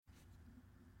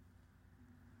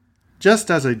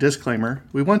Just as a disclaimer,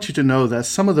 we want you to know that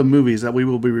some of the movies that we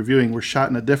will be reviewing were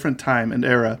shot in a different time and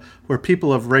era where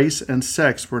people of race and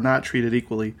sex were not treated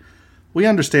equally. We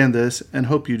understand this and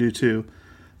hope you do too.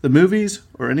 The movies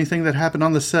or anything that happened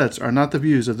on the sets are not the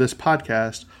views of this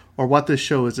podcast or what this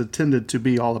show is intended to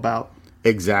be all about.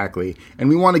 Exactly. And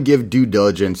we want to give due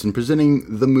diligence in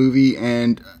presenting the movie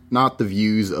and not the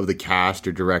views of the cast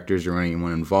or directors or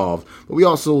anyone involved. But we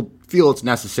also feel it's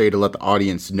necessary to let the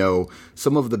audience know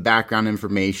some of the background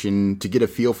information to get a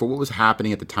feel for what was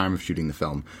happening at the time of shooting the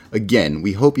film. Again,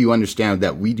 we hope you understand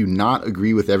that we do not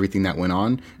agree with everything that went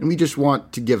on, and we just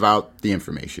want to give out the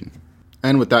information.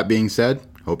 And with that being said,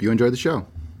 hope you enjoy the show.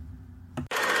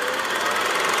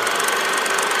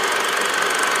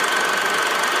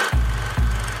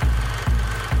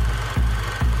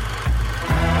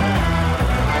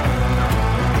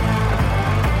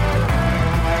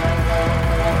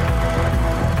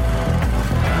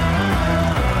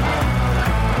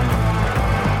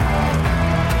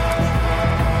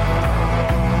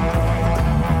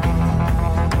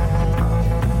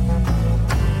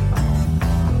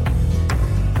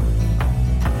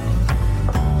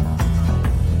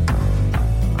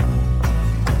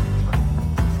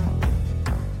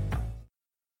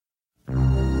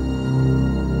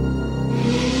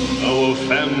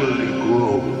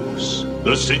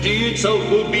 The city itself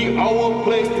will be our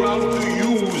playground to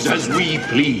use as we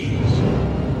please,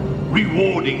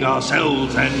 rewarding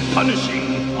ourselves and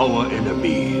punishing our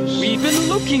enemies. We've been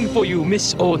looking for you,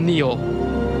 Miss O'Neill.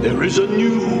 There is a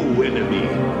new enemy,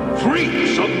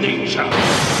 freaks of nature.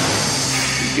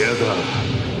 Together,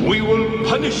 we will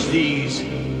punish these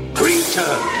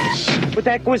creatures. What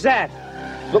the heck was that?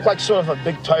 Looked like sort of a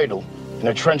big turtle in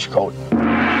a trench coat.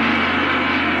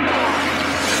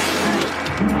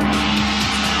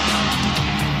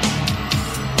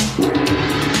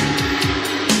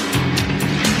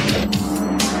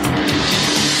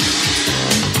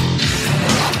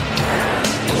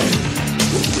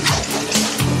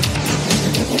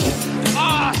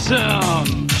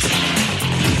 Awesome!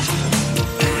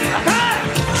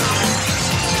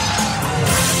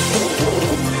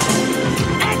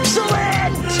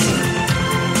 Excellent!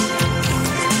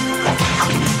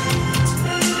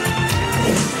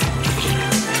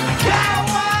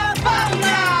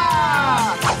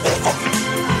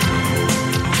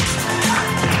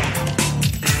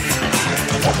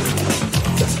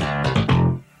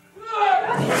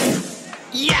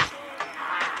 Yeah!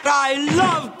 I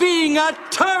love being a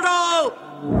turtle!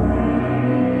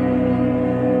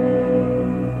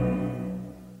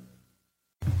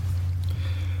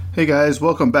 Hey guys,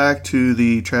 welcome back to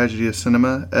the Tragedy of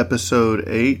Cinema, episode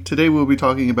 8. Today we'll be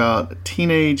talking about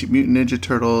Teenage Mutant Ninja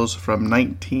Turtles from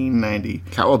 1990.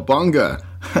 Cowabunga!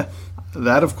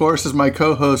 That, of course, is my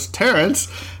co-host, Terrence,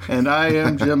 and I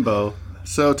am Jimbo.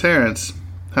 So, Terrence,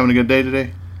 having a good day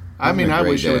today? I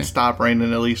wish it would stop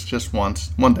raining at least just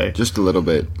once. One day. Just a little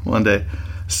bit. One day.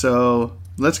 So,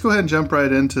 let's go ahead and jump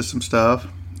right into some stuff.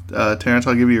 Terrence,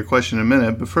 I'll give you your question in a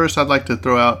minute. But first, I'd like to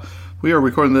throw out, we are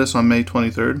recording this on May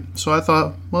 23rd. So I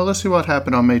thought, well, let's see what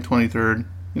happened on May 23rd.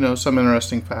 You know, some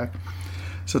interesting fact.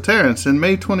 So, Terrence, in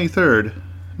May 23rd,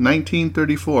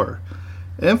 1934,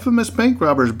 infamous bank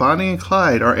robbers Bonnie and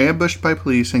Clyde are ambushed by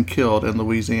police and killed in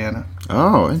Louisiana.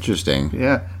 Oh, interesting.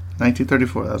 Yeah.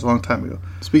 1934. That was a long time ago.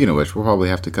 Speaking of which, we'll probably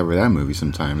have to cover that movie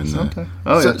sometime.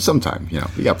 Sometime. You know,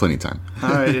 we got plenty of time. All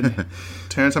right. And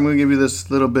Terrence, I'm going to give you this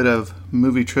little bit of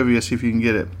movie trivia, see if you can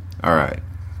get it. All right.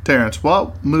 Terrence,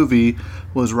 what movie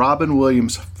was Robin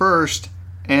Williams' first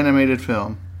animated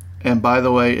film? And by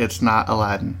the way, it's not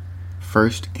Aladdin.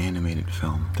 First animated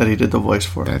film that he did the voice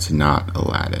for. That's not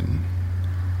Aladdin.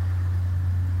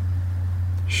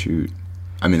 Shoot.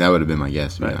 I mean, that would have been my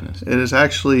guess, to be honest. It is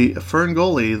actually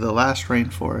Ferngully, The Last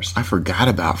Rainforest. I forgot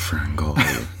about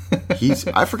Ferngully.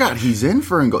 I forgot he's in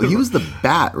Ferngully. He was the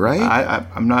bat, right?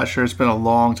 I'm not sure. It's been a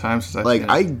long time since I've seen it.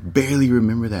 I barely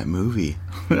remember that movie.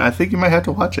 I think you might have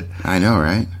to watch it. I know,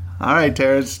 right? All right,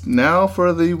 Terrence. Now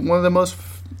for one of the most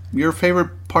your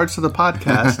favorite parts of the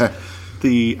podcast,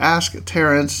 the Ask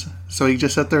Terrence. So he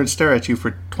just sit there and stare at you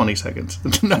for 20 seconds.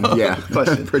 No, yeah,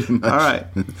 question. Pretty much. All right.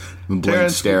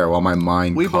 Blank stare while my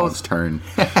mind turn.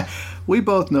 We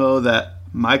both know that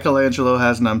Michelangelo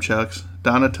has nunchucks,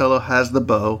 Donatello has the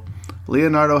bow,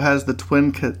 Leonardo has the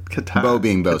twin katana. Bow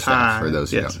being bow staff, for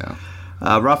those who don't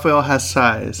know. Raphael has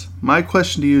size. My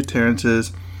question to you, Terrence,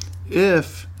 is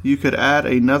if you could add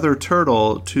another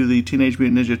turtle to the Teenage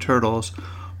Mutant Ninja Turtles,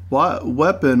 what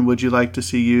weapon would you like to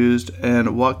see used,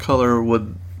 and what color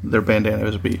would their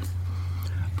bandanas be?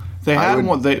 They had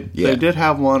one. They did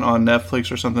have one on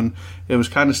Netflix or something. It was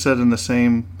kind of set in the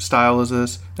same style as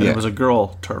this, and it was a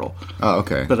girl turtle. Oh,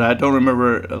 okay. But I don't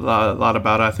remember a lot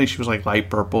about it. I think she was like light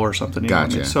purple or something. Gotcha. Know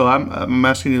what I mean? So I'm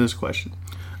asking you this question.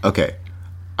 Okay.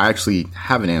 I actually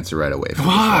have an answer right away. For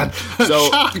what? So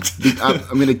I'm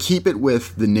going to keep it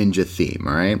with the ninja theme,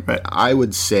 all right? Right. I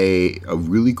would say a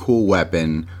really cool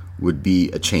weapon would be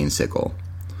a chain sickle.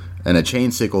 And a chain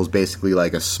sickle is basically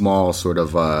like a small sort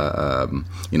of,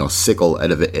 sickle at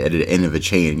the end of a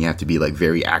chain. You have to be like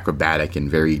very acrobatic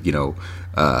and very,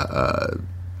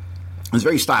 it's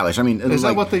very stylish. I mean, is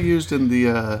that what they used in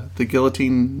the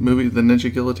guillotine movie, the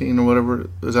Ninja Guillotine or whatever?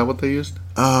 Is that what they used?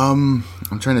 I'm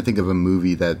trying to think of a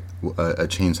movie that a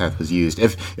chain sack was used.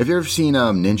 If you've ever seen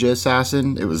Ninja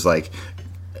Assassin, it was like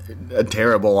a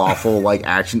terrible, awful like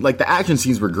action. Like the action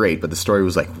scenes were great, but the story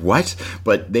was like what?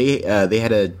 But they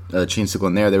had a chain sickle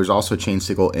in there. There was also a chain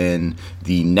sickle in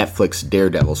the Netflix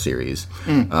Daredevil series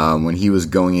when he was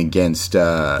going against.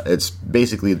 It's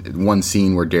basically one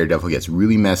scene where Daredevil gets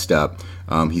really messed up.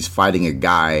 He's fighting a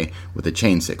guy with a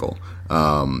chain sickle,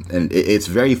 and it's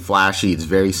very flashy. It's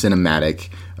very cinematic.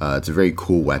 It's a very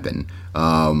cool weapon.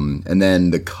 And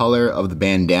then the color of the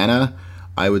bandana,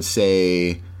 I would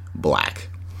say black.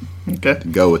 Okay.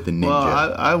 Go with the ninja.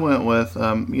 Well, I went with,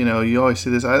 you always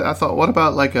see this. I thought, what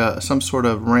about like some sort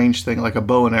of range thing, like a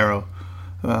bow and arrow?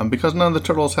 Because none of the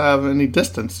turtles have any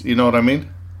distance. You know what I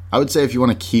mean? I would say if you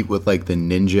want to keep with like the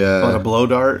ninja, like a blow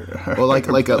dart, well, like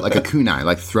a kunai,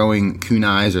 like throwing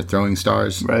kunais or throwing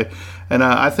stars, right? And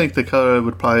I think the color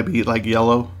would probably be like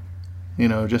yellow.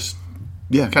 Just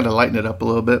kind of lighten it up a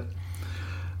little bit.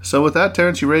 So with that,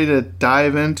 Terrence, you ready to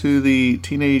dive into the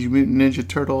Teenage Mutant Ninja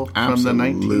Turtle from the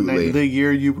 1990, the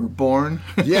year you were born?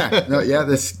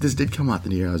 This did come out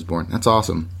the year I was born. That's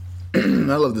awesome. I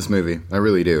love this movie. I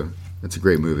really do. It's a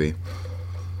great movie.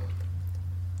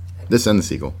 This and the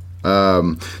sequel.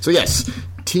 So yes,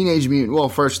 Teenage Mutant. Well,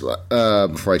 first,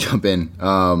 before I jump in,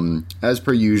 as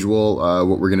per usual,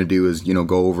 what we're gonna do is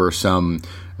go over some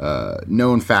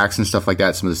known facts and stuff like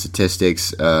that, some of the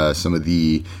statistics, some of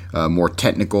the more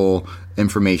technical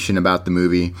information about the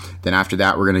movie. Then after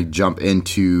that, we're going to jump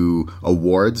into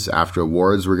awards. After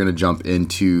awards, we're going to jump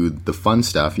into the fun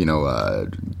stuff,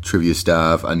 trivia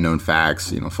stuff, unknown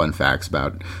facts, fun facts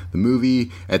about the movie.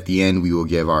 At the end, we will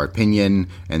give our opinion,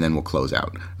 and then we'll close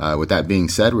out. With that being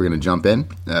said, we're going to jump in.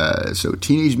 So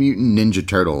Teenage Mutant Ninja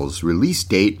Turtles, release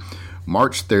date,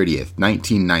 March 30th,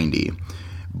 1990.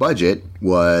 Budget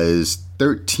was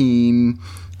 13.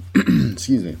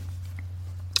 Excuse me.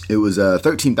 It was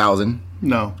 13,000.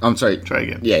 No, I'm sorry. Try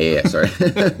again. Yeah. Sorry.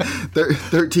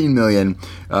 13 million,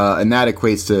 and that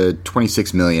equates to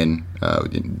 26 million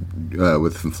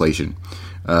with inflation.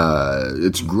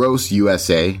 Its gross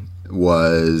USA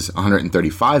was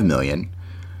 135 million,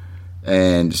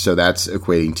 and so that's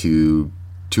equating to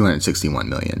 261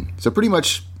 million. So pretty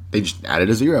much. They just added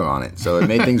a zero on it. So it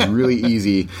made things really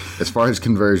easy as far as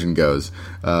conversion goes.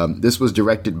 This was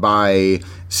directed by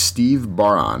Steve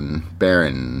Barron.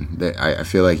 I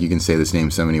feel like you can say this name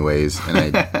so many ways,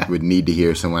 and I would need to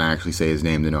hear someone actually say his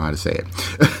name to know how to say it.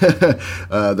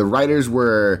 The writers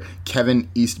were Kevin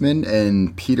Eastman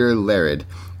and Peter Laird.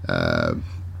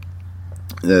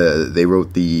 They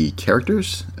wrote the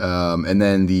characters, and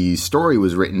then the story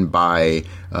was written by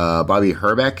Bobby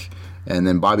Herbeck. And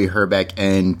then Bobby Herbeck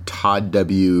and Todd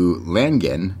W.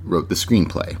 Langen wrote the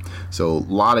screenplay. So a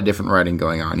lot of different writing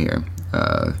going on here.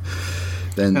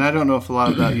 And I don't know if a lot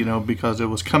of that, because it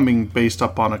was coming based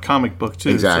up on a comic book,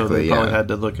 too. Exactly, so they probably had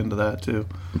to look into that, too.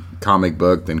 Comic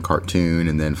book, then cartoon,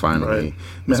 and then finally... Right.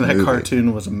 Man, that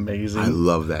cartoon was amazing. I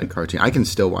love that cartoon. I can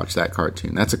still watch that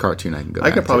cartoon. That's a cartoon I can go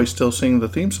back I could probably still sing the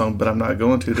theme song, but I'm not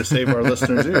going to save our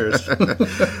listeners' ears.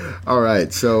 All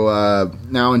right, so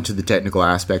now into the technical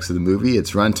aspects of the movie.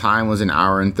 Its runtime was an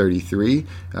hour and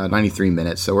 93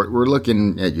 minutes. So we're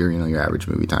looking at your average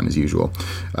movie time as usual.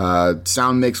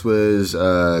 Sound mix was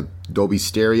Dolby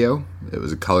Stereo. It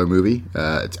was a color movie.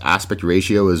 Its aspect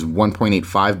ratio is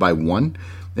 1.85 by 1.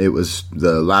 It was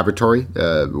the laboratory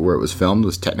where it was filmed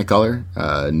was Technicolor,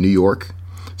 New York.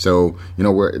 So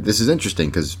this is interesting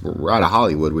because we're out of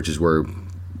Hollywood, which is where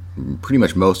pretty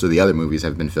much most of the other movies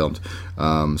have been filmed.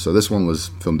 So this one was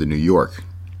filmed in New York.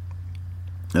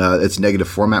 Its negative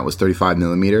format was 35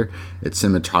 millimeter. Its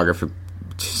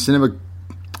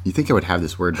You think I would have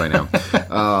this word by now.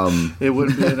 It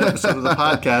wouldn't be an episode of the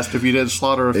podcast if you didn't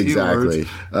slaughter a few words.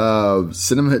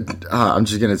 Cinema. I'm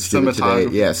just going to steal it today.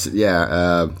 Cinematography. Yes.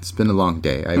 Yeah. It's been a long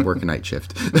day. I work a night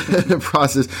shift. The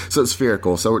process. So it's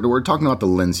spherical. So we're talking about the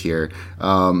lens here.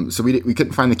 So we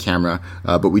couldn't find the camera,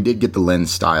 but we did get the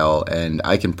lens style, and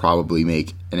I can probably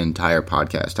make an entire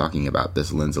podcast talking about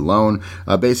this lens alone.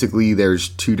 Basically, there's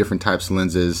two different types of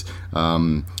lenses.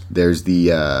 There's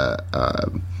the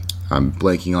I'm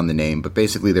blanking on the name, but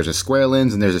basically there's a square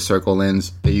lens and there's a circle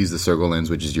lens. They use the circle lens,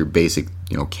 which is your basic,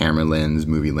 camera lens,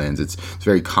 movie lens. It's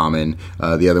very common.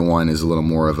 The other one is a little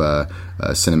more of a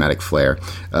cinematic flare.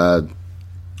 So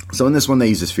in this one, they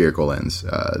use a spherical lens.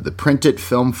 The printed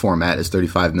film format is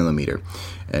 35 millimeter.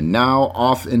 And now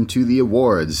off into the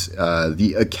awards.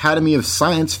 The Academy of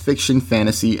Science Fiction,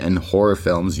 Fantasy, and Horror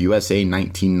Films, USA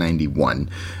 1991.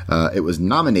 It was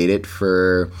nominated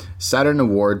for Saturn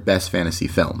Award Best Fantasy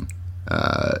Film.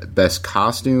 Best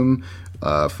Costume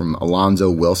from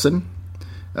Alonzo Wilson.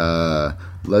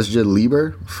 Leslie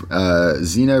Lieber.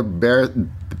 Zena Beth.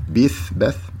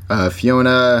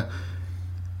 Fiona...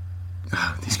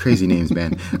 these crazy names,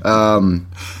 man.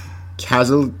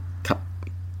 Cazal...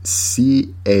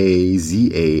 C-A-Z-A-L-Y.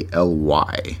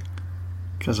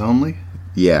 Cazonly?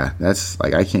 Yeah, that's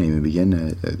like I can't even begin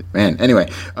to... man, anyway.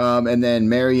 And then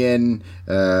Marion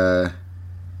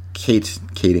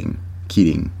Keating.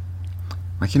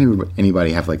 Why can't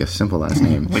anybody have like a simple last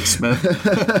name? Like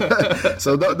Smith.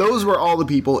 So those were all the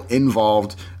people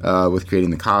involved with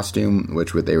creating the costume,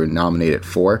 which they were nominated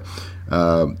for.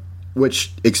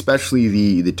 Which,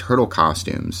 especially the turtle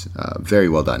costumes, very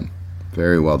well done.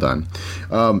 Very well done.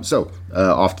 So,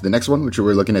 off to the next one, which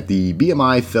we're looking at the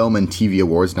BMI Film and TV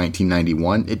Awards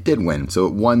 1991. It did win. So,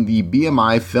 it won the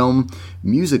BMI Film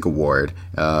Music Award,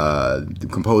 the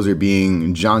composer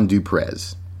being John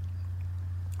Duprez.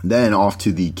 Then off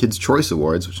to the Kids' Choice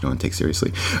Awards, which no one takes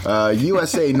seriously.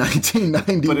 USA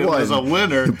 1991. But it was a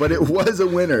winner. But it was a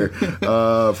winner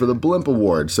for the Blimp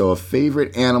Award. So a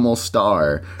favorite animal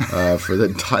star for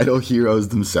the title heroes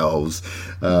themselves.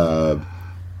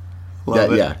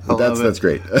 That's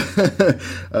great.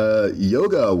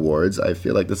 Yoga Awards. I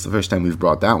feel like that's the first time we've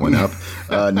brought that one up.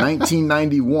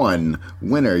 1991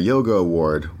 winner Yoga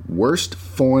Award, Worst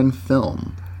Foreign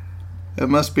Film. It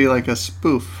must be like a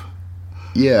spoof.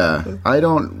 Yeah,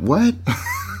 what?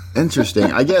 Interesting.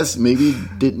 I guess maybe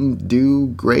didn't do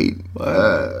great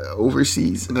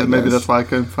overseas. Maybe that's why I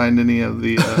couldn't find any of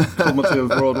the cumulative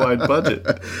worldwide budget.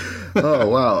 Oh,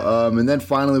 wow. And then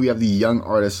finally we have the Young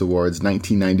Artist Awards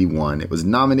 1991. It was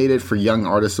nominated for Young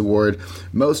Artist Award,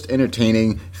 Most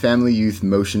Entertaining Family Youth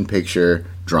Motion Picture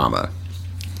Drama.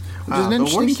 Which is an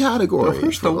interesting category.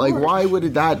 Like, why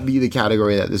would that be the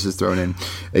category that this is thrown in?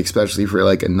 Especially for,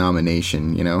 like, a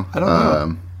nomination, I don't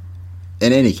know.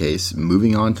 In any case,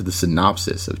 moving on to the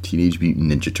synopsis of Teenage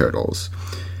Mutant Ninja Turtles.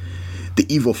 The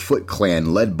evil Foot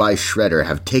Clan, led by Shredder,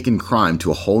 have taken crime to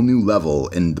a whole new level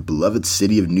in the beloved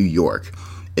city of New York.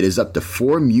 It is up to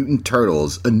 4 mutant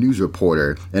turtles, a news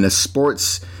reporter, and a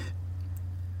sports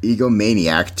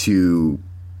egomaniac to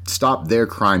stop their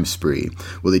crime spree.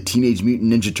 Will the Teenage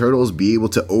Mutant Ninja Turtles be able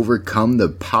to overcome the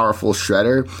powerful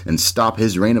Shredder and stop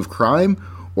his reign of crime?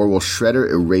 Or will Shredder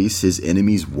erase his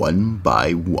enemies one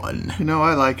by one?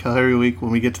 I like how every week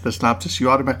when we get to the synopsis, you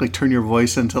automatically turn your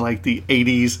voice into like the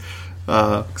 80s.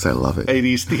 Because I love it.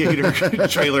 80s theater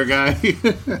trailer guy.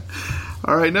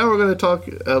 All right, now we're going to talk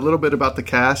a little bit about the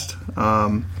cast.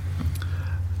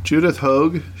 Judith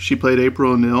Hoag, she played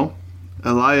April O'Neil.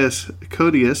 Elias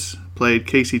Codius played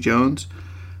Casey Jones.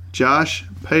 Josh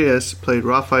Payas played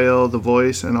Raphael, the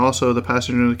voice, and also the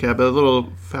passenger in the cab. But a little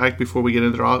fact before we get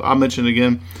into it, I'll mention it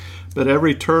again. But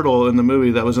every turtle in the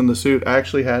movie that was in the suit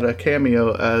actually had a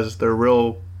cameo as their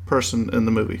real person in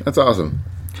the movie. That's awesome.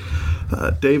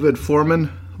 David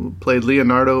Foreman played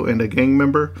Leonardo and a gang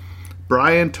member.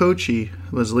 Brian Tochi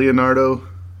was Leonardo.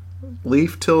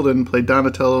 Leif Tilden played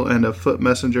Donatello and a foot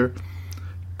messenger.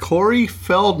 Corey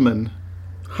Feldman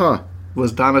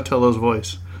was Donatello's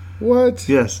voice. What?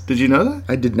 Yes. Did you know that?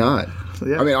 I did not.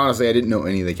 Yeah. I mean, honestly, I didn't know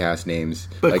any of the cast names.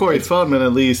 But Corey Feldman,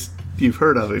 at least, you've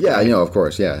heard of it. Yeah, I know, of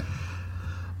course, yeah.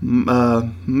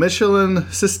 Michelin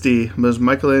Sisti was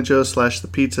Michelangelo /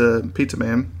 the Pizza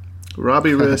Man.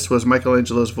 Robbie Riss was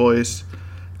Michelangelo's voice.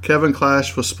 Kevin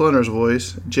Clash was Splinter's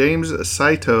voice. James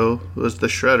Saito was the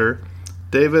Shredder.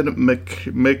 David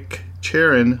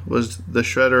McCharron was the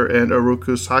Shredder and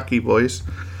Oroku Saki voice.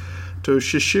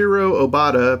 Toshishiro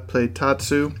Obata played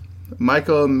Tatsu.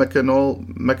 Michael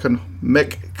Mekanohoi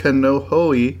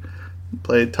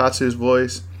played Tatsu's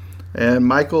voice. And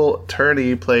Michael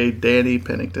Turney played Danny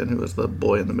Pennington, who was the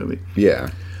boy in the movie. Yeah.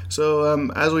 So,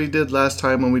 as we did last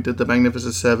time when we did the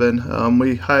Magnificent Seven,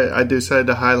 I decided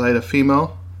to highlight a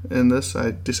female in this.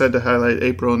 I decided to highlight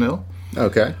April O'Neil.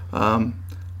 Okay.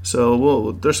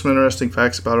 So there's some interesting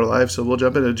facts about her life, so we'll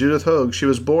jump into Judith Hoag. She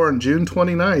was born June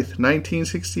 29th,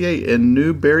 1968 in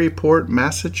Newburyport,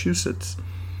 Massachusetts.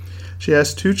 She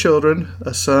has 2 children,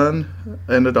 a son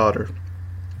and a daughter.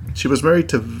 She was married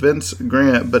to Vince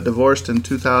Grant, but divorced in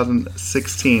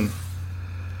 2016.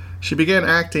 She began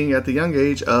acting at the young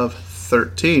age of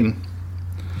 13.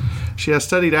 She has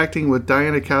studied acting with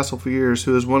Diana Castle for years,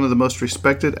 who is one of the most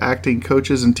respected acting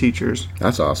coaches and teachers.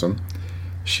 That's awesome.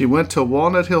 She went to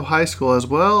Walnut Hill High School, as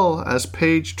well as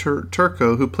Paige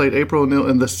Turco, who played April O'Neil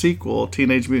in the sequel,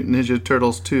 Teenage Mutant Ninja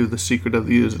Turtles 2, The Secret of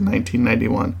the Ooze, in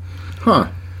 1991. Huh.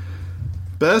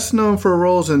 Best known for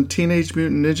roles in Teenage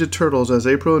Mutant Ninja Turtles as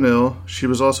April O'Neil, she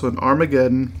was also in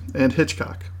Armageddon and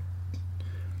Hitchcock.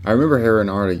 I remember her in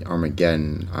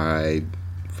Armageddon. I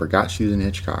forgot she was in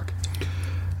Hitchcock.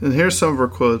 And here's some of her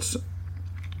quotes.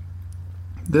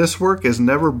 "This work is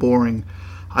never boring.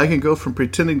 I can go from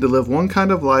pretending to live one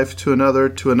kind of life to another,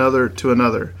 to another, to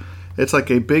another. It's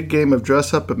like a big game of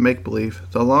dress up and make-believe.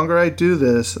 The longer I do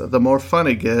this, the more fun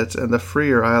it gets, and the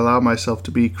freer I allow myself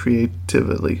to be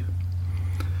creatively.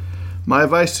 My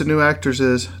advice to new actors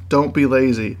is, don't be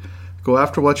lazy. Go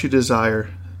after what you desire.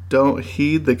 Don't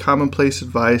heed the commonplace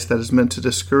advice that is meant to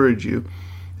discourage you.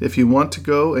 If you want to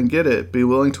go and get it, be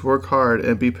willing to work hard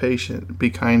and be patient. Be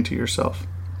kind to yourself."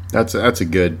 That's a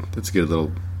good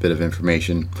little bit of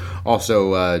information.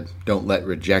 Also, don't let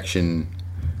rejection,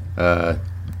 get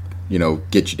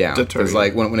you down. Because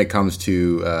like when it comes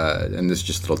to, and this is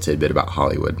just a little tidbit about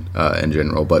Hollywood in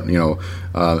general, but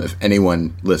if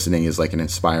anyone listening is like an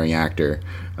aspiring actor,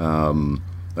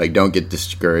 like don't get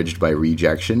discouraged by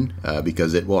rejection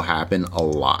because it will happen a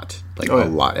lot. A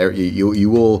lot. You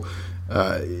will.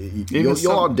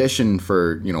 You'll audition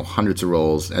for hundreds of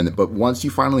roles, but once you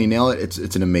finally nail it,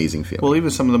 it's an amazing feeling. Well, even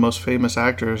some of the most famous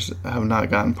actors have not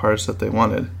gotten parts that they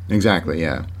wanted. Exactly,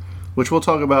 yeah. Which we'll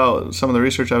talk about some of the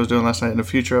research I was doing last night in a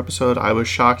future episode. I was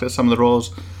shocked at some of the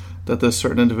roles that this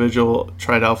certain individual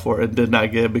tried out for and did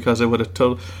not get because it would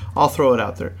have I'll throw it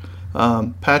out there.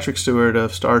 Patrick Stewart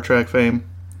of Star Trek fame,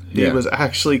 he was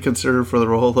actually considered for the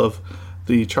role of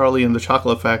the Charlie in the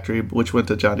Chocolate Factory, which went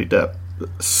to Johnny Depp.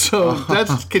 So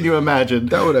can you imagine?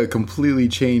 That would have completely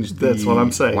changed. That's what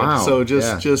I'm saying. Wow. So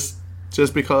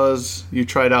just because you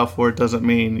tried out for it doesn't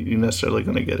mean you're necessarily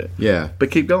going to get it. Yeah.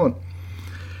 But keep going.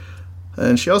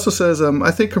 And she also says,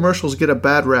 I think commercials get a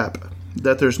bad rap,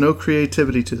 that there's no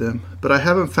creativity to them, but I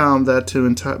haven't found that to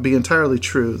be entirely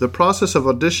true. The process of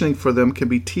auditioning for them can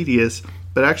be tedious,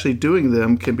 but actually doing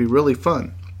them can be really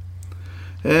fun.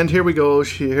 And here we go.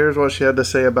 Here's what she had to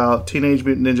say about Teenage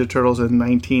Mutant Ninja Turtles in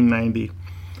 1990.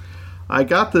 "I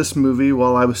got this movie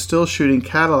while I was still shooting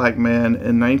Cadillac Man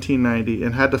in 1990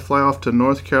 and had to fly off to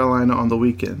North Carolina on the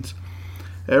weekends.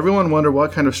 Everyone wondered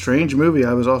what kind of strange movie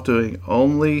I was off doing.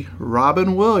 Only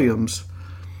Robin Williams,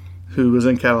 who was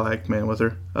in Cadillac Man with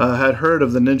her, had heard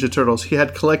of the Ninja Turtles. He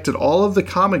had collected all of the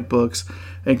comic books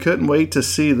and couldn't wait to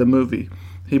see the movie.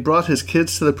 He brought his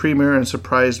kids to the premiere and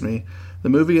surprised me. The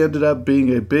movie ended up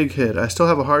being a big hit. I still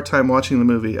have a hard time watching the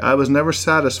movie. I was never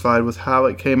satisfied with how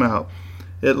it came out.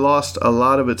 It lost a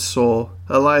lot of its soul.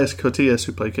 Elias Koteas,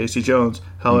 who played Casey Jones,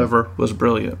 however, was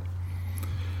brilliant."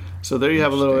 So there you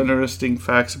have a little interesting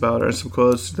facts about her and some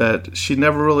quotes that she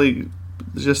never really,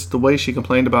 just the way she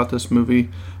complained about this movie,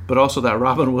 but also that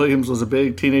Robin Williams was a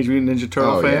big Teenage Mutant Ninja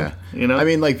Turtle fan. Yeah. I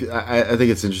mean, I think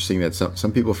it's interesting that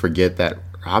some people forget that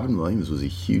Robin Williams was a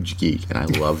huge geek, and I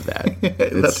love that.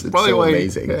 It's probably so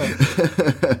amazing.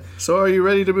 Yeah. So are you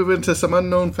ready to move into some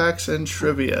unknown facts and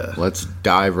trivia? Let's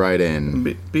dive right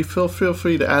in. Feel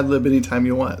free to ad-lib anytime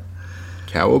you want.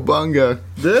 Cowabunga.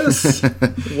 This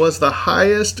was the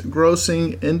highest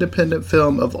grossing independent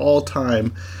film of all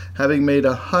time, having made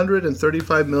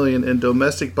 $135 million in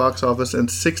domestic box office and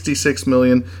 $66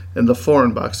 million in the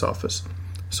foreign box office.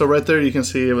 So right there you can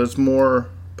see it was more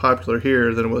popular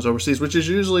here than it was overseas, which is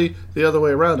usually the other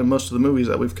way around in most of the movies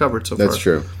that we've covered so far. That's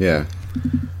true, yeah.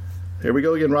 Here we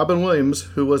go again. Robin Williams,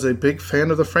 who was a big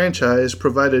fan of the franchise,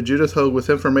 provided Judith Hoag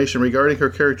with information regarding her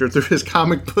character through his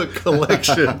comic book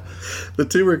collection. The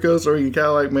two were co-starring in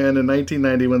Cadillac Man in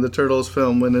 1990 when the Turtles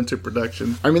film went into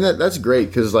production. I mean, that's great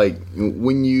because, like,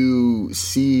 when you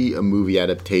see a movie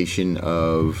adaptation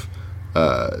of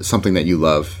something that you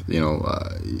love,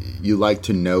 you like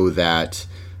to know that,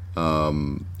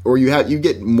 or you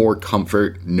get more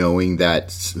comfort knowing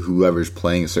that whoever's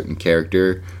playing a certain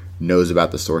character knows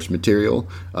about the source material.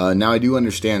 Now, I do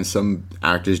understand some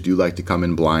actors do like to come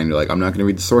in blind. They're like, I'm not going to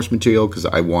read the source material because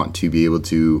I want to be able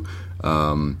to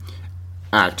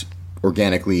act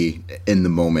organically in the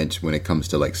moment when it comes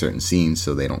to like certain scenes,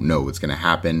 so they don't know what's going to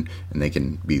happen and they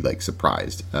can be like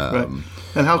surprised. Right.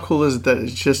 And how cool is it that it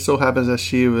just so happens that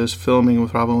she was filming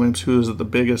with Robin Williams, who was the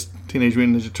biggest Teenage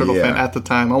Mutant Ninja Turtle fan at the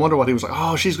time. I wonder what he was like.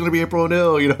 Oh, she's going to be April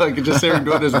O'Neil. You know, I could just hear him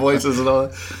doing his voices and all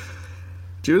that.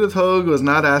 Judith Hoag was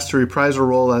not asked to reprise her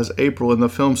role as April in the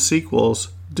film's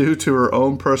sequels due to her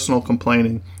own personal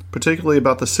complaining, particularly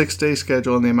about the 6-day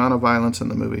schedule and the amount of violence in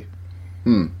the movie.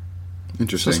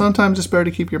 Interesting. So sometimes it's better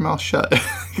to keep your mouth shut.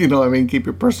 You know what I mean? Keep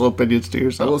your personal opinions to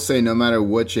yourself. I will say, no matter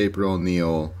which April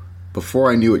O'Neil,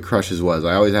 before I knew what crushes was,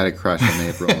 I always had a crush on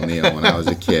April O'Neil when I was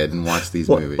a kid and watched these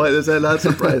movies. Why does that not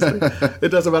surprise me? It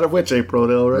doesn't matter which April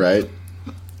O'Neil, right? Right.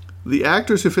 The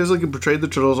actors who physically portrayed the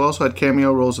Turtles also had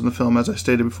cameo roles in the film, as I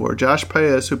stated before. Josh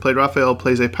Paez, who played Raphael,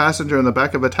 plays a passenger in the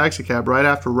back of a taxicab right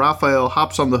after Raphael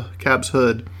hops on the cab's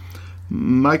hood.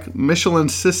 Michelin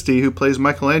Sisti, who plays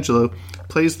Michelangelo,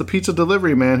 plays the pizza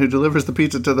delivery man who delivers the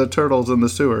pizza to the turtles in the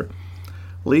sewer.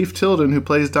 Leif Tilden, who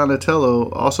plays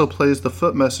Donatello, also plays the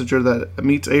foot messenger that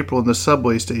meets April in the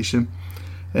subway station.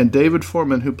 And David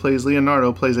Foreman, who plays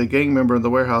Leonardo, plays a gang member in the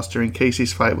warehouse during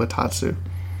Casey's fight with Tatsu.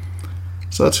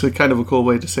 So that's kind of a cool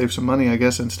way to save some money, I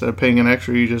guess. Instead of paying an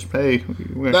extra, you just pay.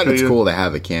 It's cool to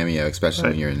have a cameo, especially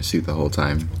when you're in a suit the whole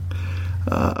time.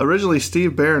 Originally,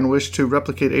 Steve Barron wished to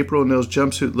replicate April O'Neil's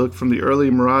jumpsuit look from the early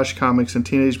Mirage Comics and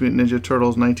Teenage Mutant Ninja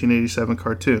Turtles 1987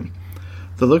 cartoon.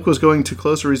 The look was going to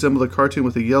closely resemble the cartoon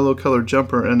with a yellow-colored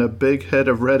jumper and a big head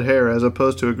of red hair as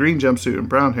opposed to a green jumpsuit and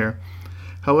brown hair.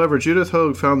 However, Judith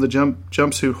Hoag found the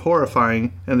jumpsuit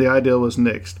horrifying, and the idea was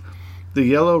nixed. The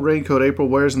yellow raincoat April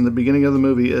wears in the beginning of the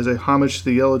movie is a homage to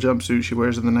the yellow jumpsuit she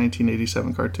wears in the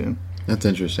 1987 cartoon. That's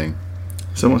interesting.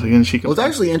 So once again, she. Well, it's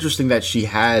actually interesting that she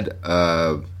had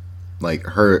like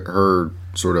her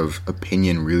sort of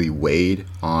opinion really weighed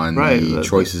on the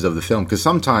choices of the film, because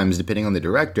sometimes, depending on the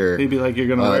director, he'd be like, "You're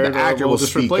going to wear it, the actor will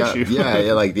just speak replace up. you."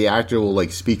 yeah, like the actor will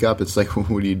like speak up. It's like,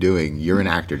 what are you doing? You're an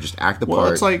actor. Just act the part.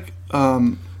 Well, it's like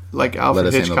Alfred let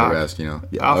us Hitchcock. handle the rest, you know.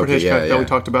 Alfred Hitchcock that we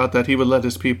talked about, that he would let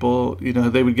his people, you know,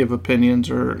 they would give opinions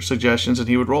or suggestions, and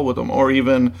he would roll with them. Or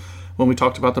even when we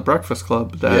talked about The Breakfast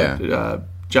Club, that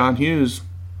John Hughes,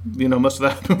 you know, most of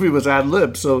that movie was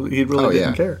ad-lib, so he really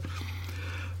didn't care.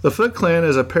 The Foot Clan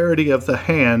is a parody of The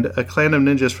Hand, a clan of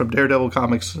ninjas from Daredevil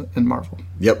Comics and Marvel.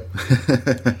 Yep.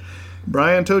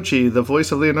 Brian Tochi, the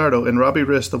voice of Leonardo, and Robbie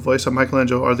Riss, the voice of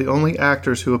Michelangelo, are the only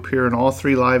actors who appear in all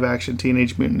 3 live-action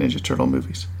Teenage Mutant Ninja Turtle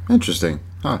movies. Interesting.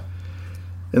 Huh.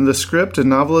 In the script and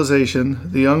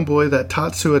novelization, the young boy that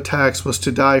Tatsu attacks was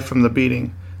to die from the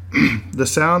beating. The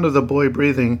sound of the boy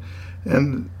breathing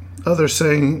and others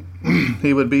saying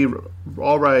he would be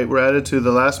all right were added to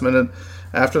the last minute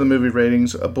after the movie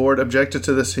ratings. A board objected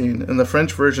to the scene. In the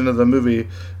French version of the movie,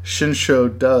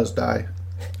 Shinsho does die.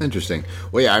 Interesting.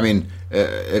 Well, yeah, I mean,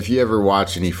 if you ever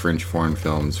watch any French foreign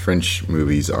films, French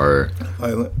movies are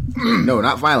violent. No,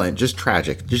 not violent, just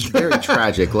tragic, just very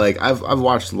tragic. Like I've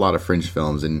watched a lot of French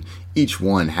films, and each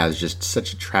one has just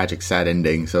such a tragic, sad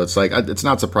ending. So it's like it's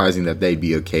not surprising that they'd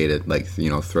be okay to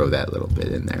throw that little bit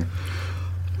in there.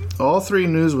 All 3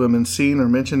 newswomen seen or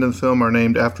mentioned in the film are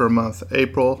named after a month: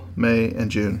 April, May, and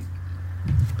June.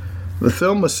 The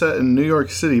film was set in New York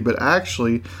City, but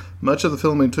actually much of the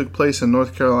filming took place in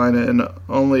North Carolina, and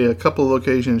only a couple of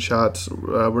location shots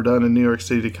were done in New York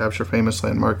City to capture famous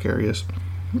landmark areas.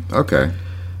 Okay.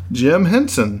 Jim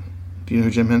Henson. Do you know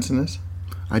who Jim Henson is?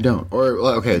 I don't.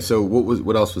 So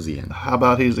what else was he in? How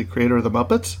about he's the creator of the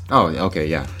Muppets? Oh, okay,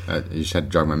 yeah. You just had to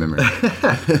jog my memory.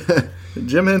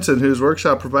 Jim Henson, whose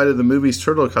workshop provided the movie's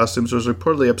turtle costumes, was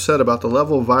reportedly upset about the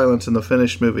level of violence in the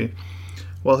finished movie.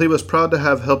 While he was proud to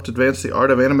have helped advance the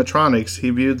art of animatronics, he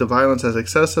viewed the violence as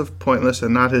excessive, pointless,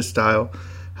 and not his style.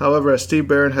 However, as Steve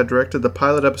Barron had directed the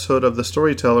pilot episode of The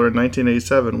Storyteller in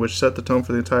 1987, which set the tone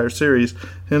for the entire series,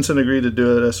 Henson agreed to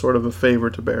do it as sort of a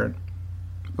favor to Barron.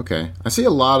 Okay. I see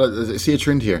a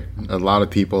trend here. A lot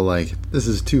of people like, this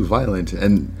is too violent,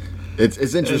 and it's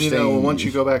interesting. And, once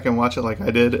you go back and watch it like I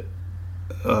did,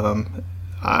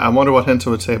 I wonder what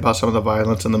Henson would say about some of the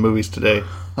violence in the movies today.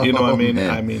 You know what I mean? Man.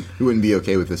 I mean, he wouldn't be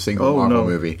okay with a single Marvel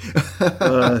movie.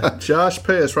 Josh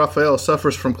Paez, Raphael,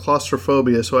 suffers from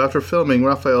claustrophobia, so after filming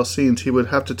Raphael's scenes, he would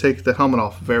have to take the helmet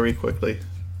off very quickly.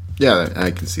 Yeah,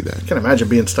 I can see that. I can imagine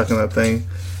being stuck in that thing.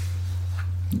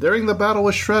 During the battle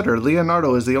with Shredder,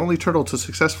 Leonardo is the only turtle to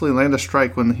successfully land a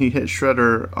strike when he hit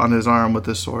Shredder on his arm with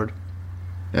his sword.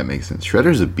 That makes sense.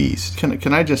 Shredder's a beast.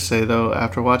 Can I just say, though,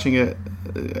 after watching it,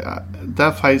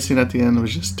 that fight scene at the end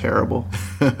was just terrible.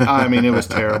 I mean, it was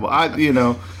terrible.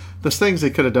 There's things they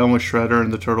could have done with Shredder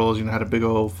and the Turtles, had a big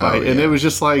old fight. And it was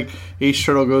just like each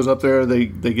turtle goes up there, they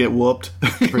get whooped.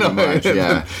 Pretty much,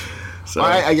 yeah. So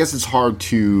I guess it's hard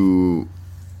to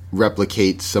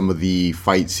replicate some of the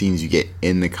fight scenes you get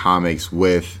in the comics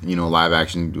with, live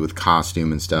action with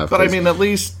costume and stuff. But at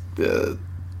least give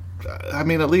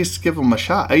them a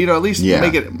shot. At least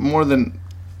make it more than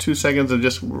 2 seconds and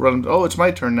just run. Oh, it's my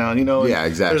turn now. Yeah,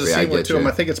 exactly. There's a scene with two of them.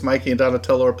 I think it's Mikey and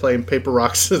Donatello are playing paper,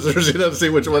 rock, scissors. To see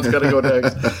which one's got to go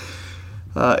next.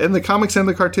 In the comics and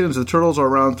the cartoons, the turtles are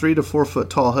around 3 to 4 foot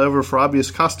tall. However, for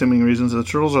obvious costuming reasons, the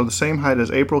turtles are the same height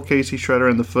as April, Casey, Shredder,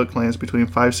 and the Foot Clans, between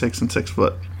 5'6" and 6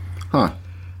 foot. Huh.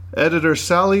 Editor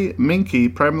Sally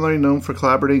Minke, primarily known for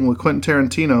collaborating with Quentin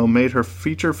Tarantino, made her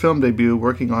feature film debut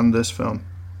working on this film.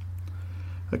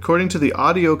 According to the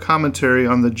audio commentary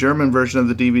on the German version of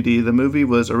the DVD, the movie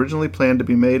was originally planned to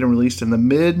be made and released in the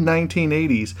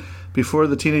mid-1980s, before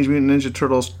the Teenage Mutant Ninja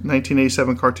Turtles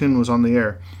 1987 cartoon was on the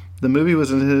air. The movie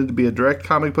was intended to be a direct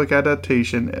comic book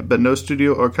adaptation, but no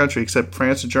studio or country except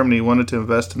France and Germany wanted to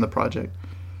invest in the project.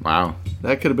 Wow.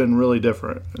 That could have been really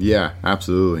different. Yeah,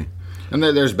 absolutely. And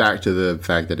there's back to the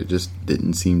fact that it just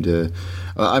didn't seem to...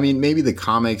 maybe the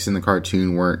comics and the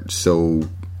cartoon weren't so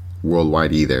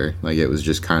worldwide either. Like, it was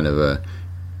just kind of a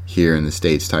here in the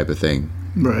States type of thing.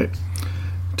 Right.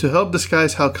 To help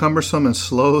disguise how cumbersome and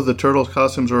slow the Turtles'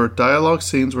 costumes were, dialogue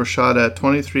scenes were shot at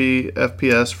 23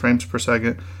 FPS frames per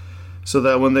second, so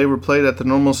that when they were played at the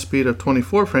normal speed of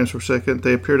 24 frames per second,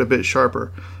 they appeared a bit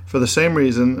sharper. For the same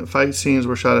reason, fight scenes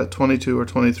were shot at 22 or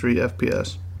 23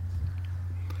 FPS.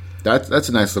 That's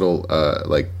a nice little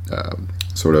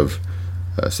sort of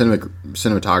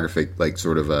cinematographic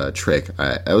sort of trick.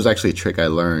 That was actually a trick I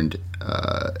learned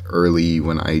early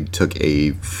when I took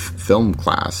a film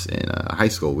class in high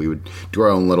school. We would do our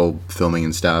own little filming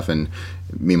and stuff, and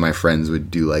me and my friends would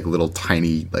do little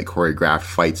tiny choreographed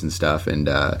fights and stuff. And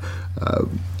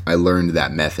I learned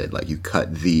that method. You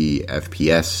cut the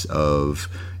FPS of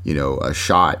a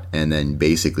shot, and then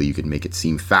basically you can make it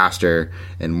seem faster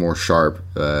and more sharp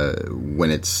when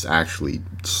it's actually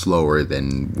slower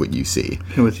than what you see.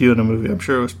 And with you in a movie, I'm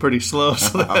sure it was pretty slow.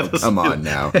 So come on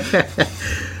now.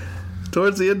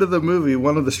 Towards the end of the movie,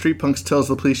 one of the street punks tells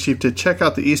the police chief to check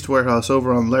out the East Warehouse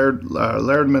over on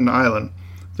Lairdman Island.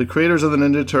 The creators of the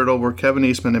Ninja Turtle were Kevin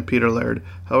Eastman and Peter Laird.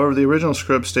 However, the original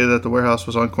script stated that the warehouse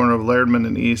was on corner of Lairdman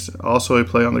and East, also a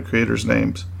play on the creators'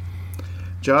 names.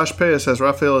 Josh Pais as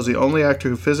Raphael is the only actor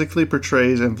who physically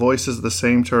portrays and voices the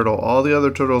same turtle. All the other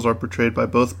turtles are portrayed by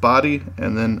both body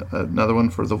and then another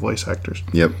one for the voice actors.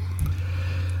 Yep.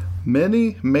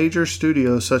 Many major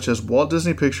studios such as Walt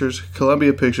Disney Pictures,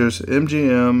 Columbia Pictures,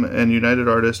 MGM, and United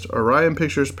Artists, Orion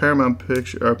Pictures, Paramount,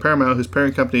 whose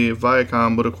parent company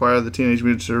Viacom would acquire the Teenage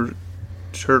Mutant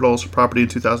Turtles property in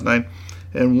 2009,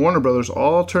 and Warner Brothers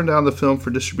all turned down the film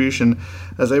for distribution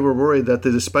as they were worried that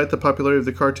despite the popularity of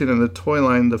the cartoon and the toy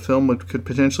line, the film could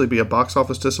potentially be a box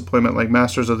office disappointment like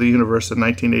Masters of the Universe in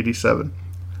 1987,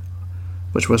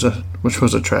 which was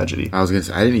a tragedy. I was gonna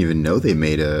say, I didn't even know they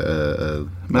made a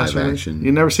live action.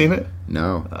 You never seen it?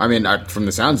 No. From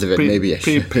the sounds of it, maybe I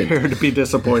should. Prepare to be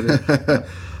disappointed.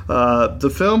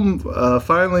 The film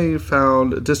finally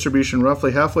found distribution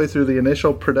roughly halfway through the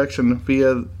initial production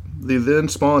via the then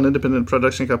small and independent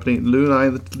production company New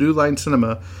Line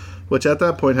Cinema, which at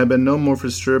that point had been known more for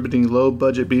distributing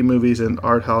low-budget B-movies and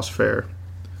art house fare.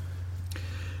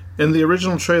 In the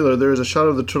original trailer, there is a shot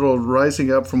of the turtle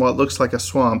rising up from what looks like a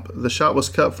swamp. The shot was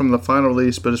cut from the final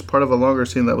release, but is part of a longer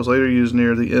scene that was later used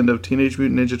near the end of Teenage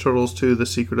Mutant Ninja Turtles 2: The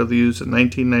Secret of the Ooze in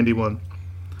 1991.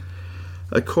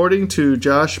 According to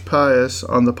Josh Pais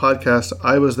on the podcast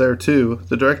I Was There Too,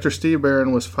 the director Steve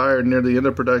Barron was fired near the end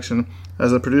of production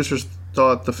as the producers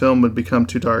thought the film would become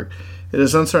too dark. It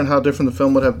is uncertain how different the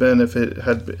film would have been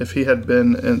if he had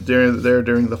been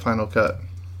during the final cut.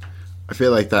 I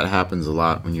feel like that happens a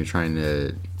lot when you're trying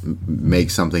to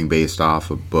make something based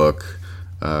off a book,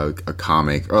 a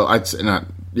comic, or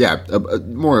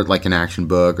more like an action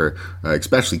book, or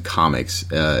especially comics.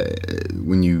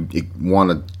 When you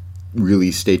want to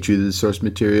really stay true to the source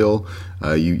material,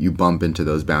 you bump into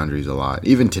those boundaries a lot.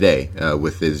 Even today,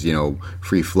 with as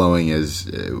free flowing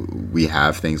as we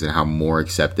have things and how more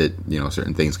accepted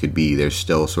certain things could be, there's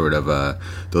still sort of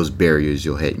those barriers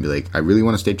you'll hit and be like, I really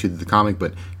want to stay true to the comic,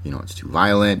 but it's too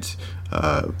violent,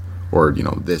 or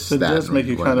this. It that does make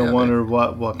you kind of wonder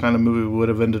what kind of movie we would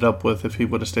have ended up with if he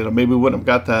would have stayed on. Maybe we wouldn't have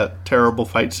got that terrible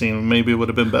fight scene. Maybe it would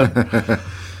have been better.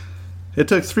 It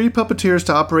took 3 puppeteers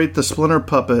to operate the Splinter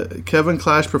puppet. Kevin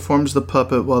Clash performs the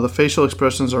puppet, while the facial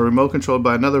expressions are remote controlled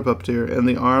by another puppeteer, and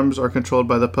the arms are controlled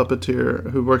by the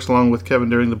puppeteer who works along with Kevin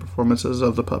during the performances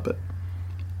of the puppet.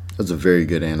 That's a very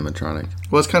good animatronic.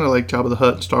 Well, it's kind of like Jabba the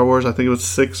Hutt in Star Wars. I think it was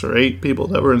 6 or 8 people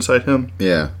that were inside him.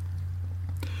 Yeah.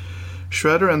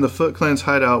 Shredder and the Foot Clan's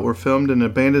hideout were filmed in an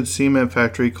abandoned cement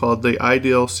factory called the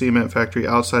Ideal Cement Factory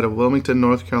outside of Wilmington,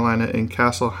 North Carolina in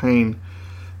Castle Hayne.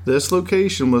 This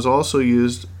location was also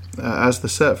used as the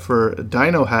set for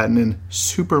Dino Hatton in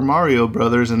Super Mario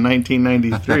Brothers in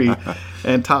 1993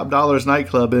 and Top Dollar's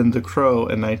nightclub in The Crow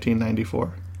in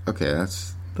 1994. Okay,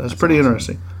 that's pretty awesome.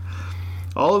 interesting.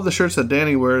 All of the shirts that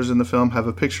Danny wears in the film have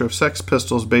a picture of Sex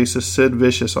Pistols bassist Sid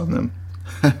Vicious on them.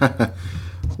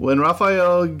 When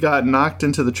Raphael got knocked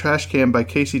into the trash can by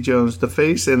Casey Jones, the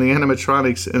face and the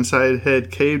animatronics inside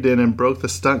head caved in and broke the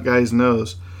stunt guy's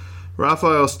nose.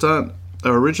 Raphael's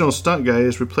original stunt guy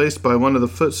is replaced by one of the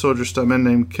foot soldier stuntmen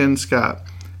named Ken Scott.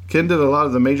 Ken did a lot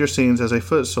of the major scenes as a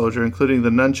foot soldier, including the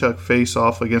nunchuck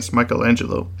face-off against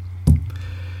Michelangelo.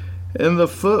 In the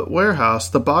foot warehouse,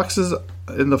 the boxes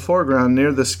in the foreground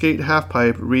near the skate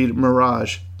halfpipe read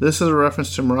Mirage. This is a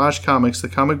reference to Mirage Comics, the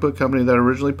comic book company that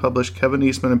originally published Kevin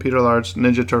Eastman and Peter Laird's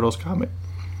Ninja Turtles comic.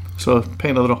 So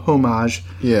paying a little homage.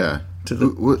 Yeah. To the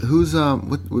Who's I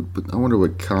wonder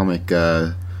what comic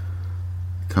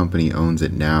company owns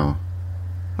it now.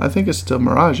 I think it's still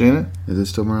Mirage, ain't it? Is it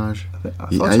still Mirage? I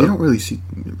thought You so. don't really see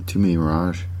too many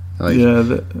Mirage. I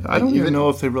don't even know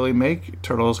if they really make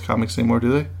Turtles comics anymore,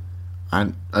 do they?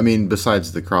 I mean,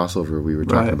 besides the crossover we were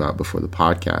talking Right. about before the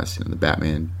podcast, the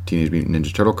Batman Teenage Mutant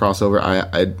Ninja Turtle crossover,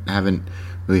 I haven't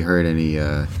really heard any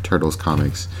Turtles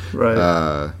comics. Right.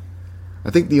 I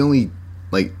think the only,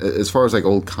 as far as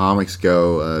old comics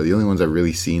go, the only ones I've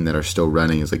really seen that are still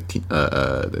running is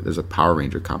there's a Power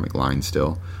Ranger comic line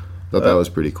still. Thought that was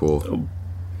pretty cool.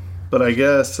 But I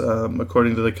guess,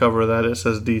 according to the cover of that, it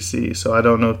says DC. So I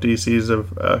don't know if DC's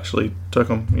have actually took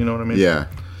them. You know what I mean? Yeah.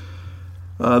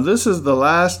 This is the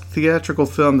last theatrical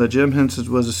film that Jim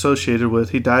Henson was associated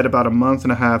with. He died about a month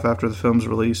and a half after the film's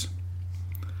release.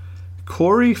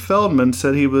 Corey Feldman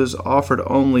said he was offered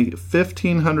only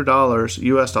 $1,500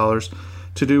 US dollars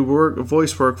to do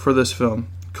voice work for this film.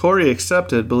 Corey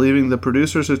accepted, believing the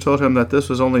producers who told him that this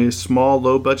was only a small,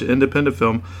 low-budget independent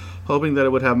film, hoping that it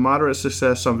would have moderate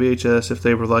success on VHS if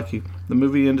they were lucky. The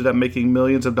movie ended up making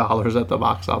millions of dollars at the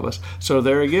box office. So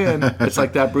there again, it's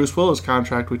like that Bruce Willis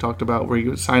contract we talked about where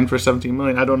he signed for $17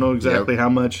 million. I don't know exactly how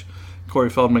much Corey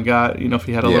Feldman got, if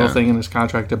he had a little thing in his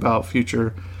contract about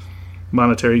future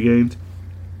monetary gains.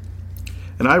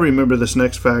 And I remember this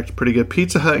next fact pretty good.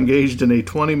 Pizza Hut engaged in a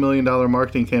 $20 million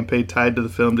marketing campaign tied to the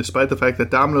film, despite the fact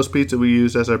that Domino's Pizza was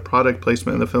used as a product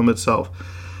placement in the film itself.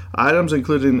 Items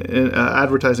including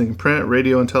advertising in print,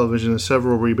 radio, and television, and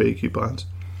several rebate coupons.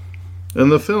 In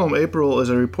the film, April is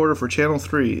a reporter for Channel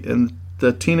 3. In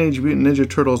the Teenage Mutant Ninja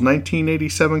Turtles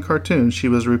 1987 cartoon, she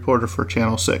was a reporter for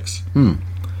Channel 6.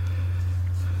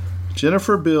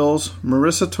 Jennifer Beals,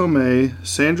 Marissa Tomei,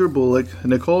 Sandra Bullock,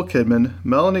 Nicole Kidman,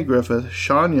 Melanie Griffith,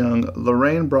 Sean Young,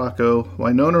 Lorraine Bracco,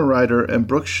 Winona Ryder, and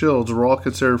Brooke Shields were all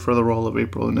considered for the role of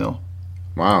April O'Neil.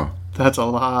 Wow. That's a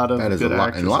lot of That is good a lot.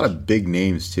 actresses. And a lot of big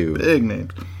names, too. Big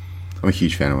names. I'm a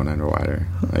huge fan of Winona Ryder.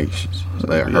 Her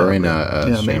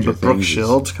in Stranger but Brooke Things.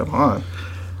 Shields, come on.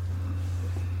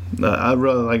 I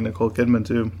really like Nicole Kidman,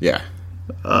 too. Yeah.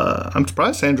 I'm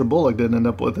surprised Sandra Bullock didn't end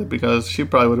up with it because she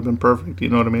probably would have been perfect. You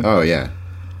know what I mean? Oh, yeah.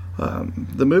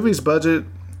 The movie's budget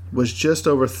was just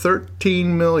over $13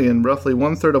 million, roughly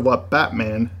one-third of what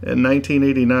Batman in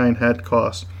 1989 had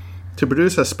cost. To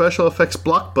produce a special effects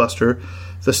blockbuster,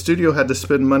 the studio had to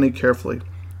spend money carefully.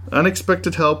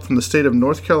 Unexpected help from the state of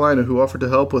North Carolina, who offered to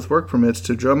help with work permits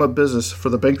to drum up business for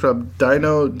the bankrupt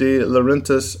Dino De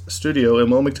Laurentiis studio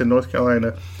in Wilmington, North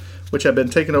Carolina, which had been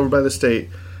taken over by the state,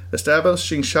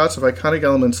 establishing shots of iconic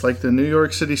elements like the New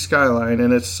York City skyline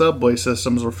and its subway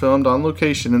systems were filmed on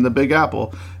location in the Big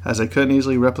Apple, as they couldn't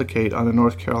easily replicate on a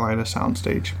North Carolina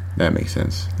soundstage. That makes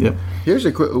sense. Yep. Here's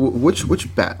a quick...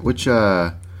 Which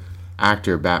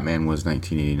actor Batman was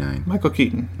 1989? Michael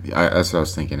Keaton, That's what I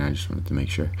was thinking. I just wanted to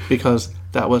make sure. because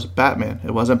that was Batman.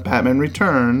 It wasn't Batman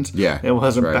Returns. Yeah, It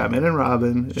wasn't that's right. Batman and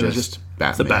Robin. It was just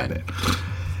the Batman. Batman.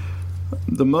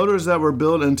 The motors that were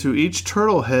built into each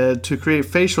turtle head to create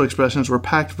facial expressions were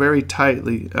packed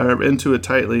into it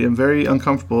tightly and very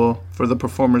uncomfortable for the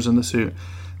performers in the suit.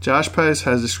 Josh Price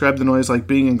has described the noise like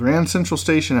being in Grand Central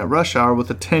Station at rush hour with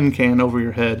a tin can over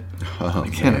your head. I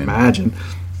can't imagine.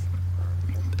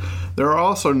 There are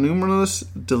also numerous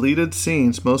deleted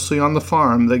scenes, mostly on the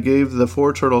farm, that gave the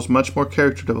four turtles much more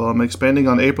character development, expanding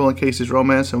on April and Casey's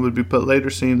romance, and would be put later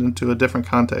scenes into a different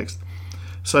context,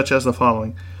 such as the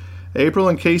following. April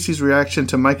and Casey's reaction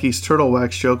to Mikey's turtle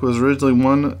wax joke was originally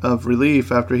one of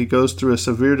relief after he goes through a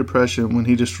severe depression when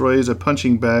he destroys a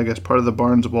punching bag as part of the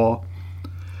barn's wall.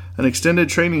 An extended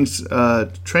training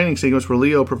sequence where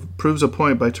Leo proves a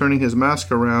point by turning his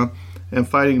mask around and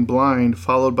fighting blind,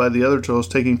 followed by the other turtles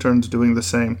taking turns doing the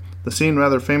same. The scene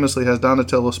rather famously has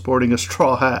Donatello sporting a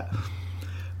straw hat.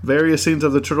 Various scenes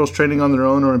of the turtles training on their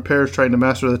own or in pairs trying to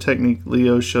master the technique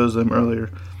Leo shows them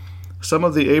earlier. Some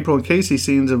of the April and Casey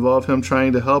scenes involve him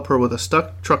trying to help her with a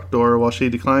stuck truck door while she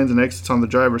declines and exits on the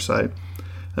driver's side.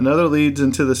 Another leads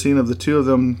into the scene of the two of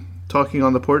them talking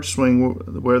on the porch swing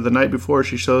where the night before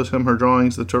she shows him her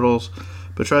drawings of the turtles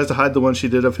but tries to hide the one she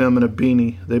did of him in a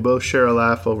beanie. They both share a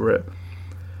laugh over it.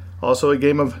 Also a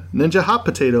game of Ninja Hot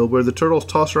Potato where the turtles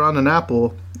toss around an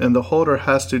apple and the holder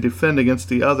has to defend against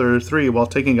the other three while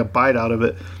taking a bite out of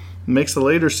it. It makes the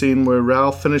later scene where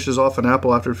Ralph finishes off an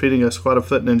apple after feeding a squad of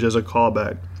foot ninjas a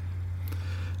callback.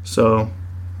 So,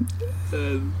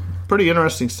 pretty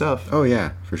interesting stuff. Oh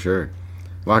yeah, for sure.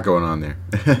 A lot going on there.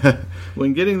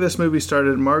 When getting this movie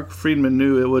started, Mark Friedman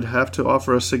knew it would have to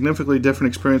offer a significantly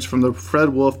different experience from the Fred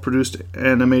Wolf produced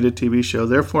animated TV show.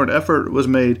 Therefore, an effort was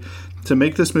made to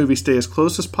make this movie stay as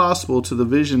close as possible to the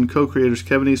vision co-creators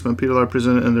Kevin Eastman and Peter Laird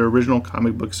presented in their original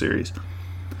comic book series.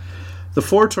 The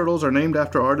four turtles are named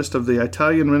after artists of the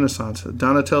Italian Renaissance: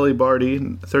 Donatello Bardi,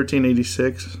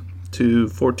 1386 to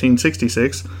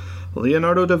 1466,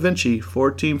 Leonardo da Vinci,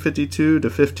 1452 to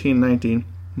 1519,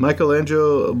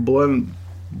 Michelangelo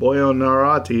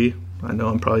Buonarroti, I know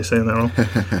I'm probably saying that wrong,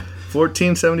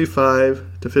 1475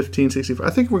 to 1565. I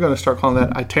think we're going to start calling that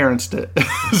Iterance.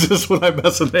 Just when I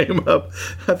mess a name up.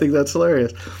 I think that's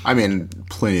hilarious. I mean,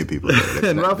 plenty of people do it.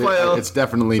 And Raphael, it's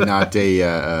definitely not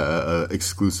a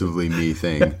exclusively me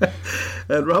thing.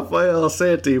 And Raphael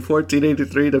Santi,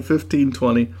 1483 to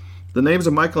 1520. The names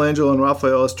of Michelangelo and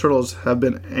Raphael as turtles have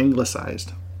been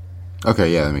anglicized.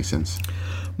 Okay, yeah, that makes sense.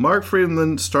 Mark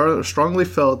Friedman strongly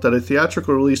felt that a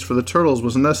theatrical release for the Turtles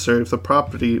was necessary if the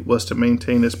property was to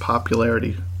maintain its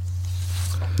popularity.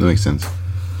 That makes sense.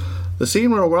 The scene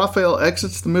where Raphael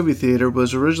exits the movie theater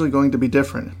was originally going to be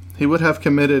different. He would have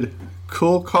committed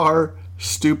 "cool car,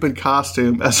 stupid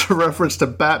costume" as a reference to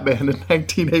Batman in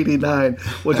 1989,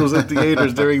 which was in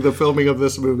theaters during the filming of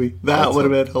this movie. That would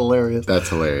have been hilarious. That's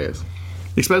hilarious.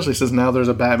 Especially since now there's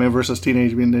a Batman versus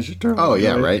Teenage Mutant Ninja Turtles. Oh,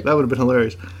 yeah, right? That would have been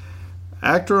hilarious.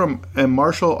 Actor and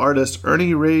martial artist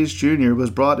Ernie Reyes Jr.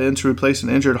 was brought in to replace an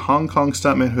injured Hong Kong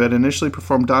stuntman who had initially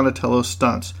performed Donatello's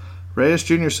stunts. Reyes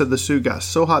Jr. said the suit got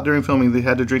so hot during filming they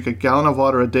had to drink a gallon of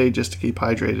water a day just to keep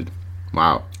hydrated.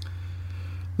 Wow.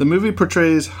 The movie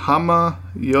portrays Hamato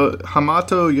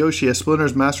Yoshi as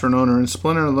Splinter's master and owner, and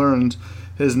Splinter learns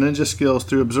his ninja skills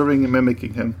through observing and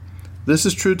mimicking him. This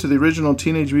is true to the original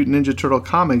Teenage Mutant Ninja Turtle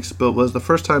comics, but was the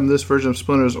first time this version of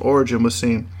Splinter's origin was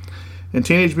seen. In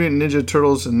Teenage Mutant Ninja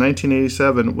Turtles in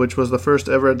 1987, which was the first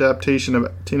ever adaptation of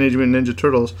Teenage Mutant Ninja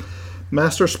Turtles,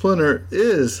 Master Splinter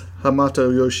is Hamato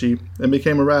Yoshi and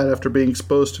became a rat after being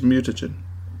exposed to mutagen.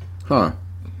 Huh.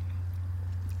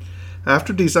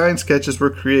 After design sketches were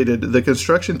created, the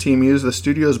construction team used the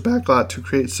studio's backlot to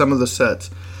create some of the sets.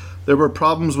 There were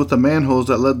problems with the manholes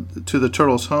that led to the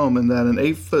Turtles' home, and that an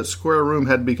 8-foot square room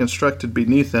had to be constructed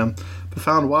beneath them, but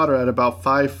found water at about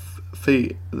 5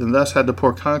 feet, and thus had to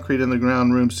pour concrete in the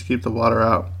ground rooms to keep the water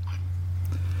out.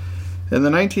 In the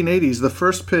 1980s, the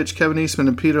first pitch Kevin Eastman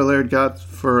and Peter Laird got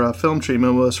for film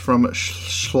treatment was from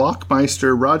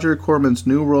Schlockmeister Roger Corman's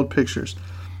New World Pictures.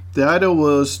 The idea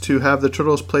was to have the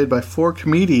Turtles played by 4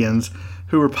 comedians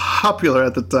who were popular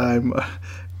at the time: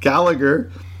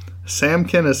 Gallagher, Sam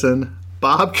Kinison,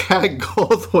 Bobcat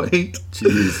Goldthwait,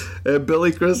 and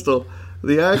Billy Crystal.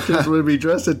 The actors would be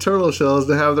dressed in turtle shells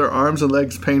to have their arms and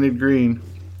legs painted green.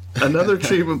 Another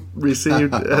treatment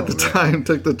received at the time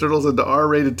took the Turtles into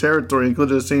R-rated territory,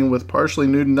 including a scene with partially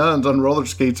nude nuns on roller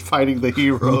skates fighting the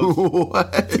heroes.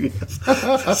 What?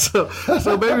 Yes. So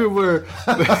maybe we're...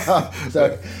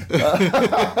 Sorry.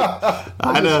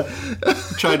 I know.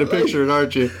 Trying to picture it,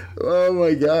 aren't you? Oh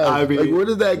my god! I mean, like, where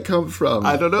did that come from?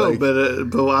 I don't know, like, but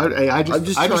I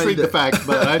just read the facts.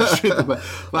 But I just read the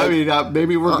facts. I mean,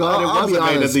 maybe we're glad it wasn't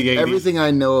made in the 80s. Everything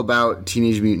I know about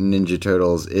Teenage Mutant Ninja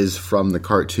Turtles is from the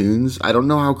cartoons. I don't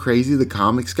know how crazy the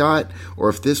comics got, or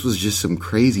if this was just some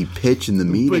crazy pitch in the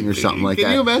meeting or something like that.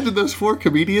 Can you imagine those 4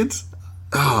 comedians?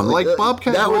 Oh, like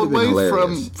Bobcat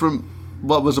Goldthwait from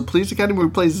what was a Police Academy where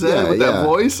he plays Zed with that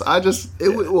voice?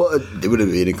 It would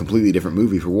have been a completely different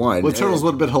movie for one. Well, Turtles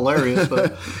would have been hilarious,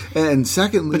 but and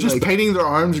secondly, but just painting their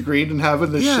arms green and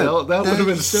having the shell that would have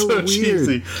been so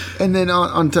cheesy. And then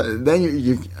then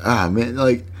you man,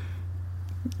 like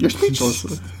you're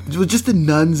speechless. Just the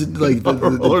nuns and like the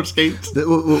roller skates.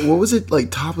 What was it,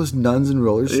 like topless nuns and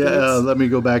roller skates? Yeah, let me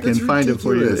go back and find it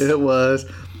for you. It was.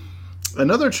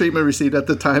 Another treatment received at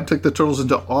the time took the Turtles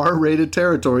into R-rated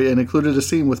territory and included a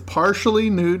scene with partially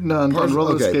nude nuns on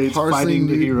roller skates fighting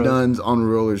the heroes. Nuns on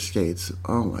roller skates.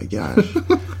 Oh my gosh!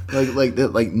 like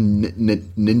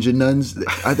ninja nuns.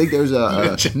 I think there's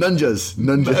a nunjas.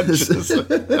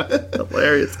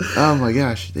 Hilarious. Oh my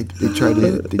gosh! They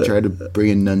tried to bring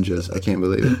in nunjas. I can't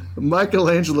believe it.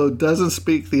 Michelangelo doesn't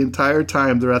speak the entire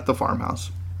time they're at the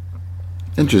farmhouse.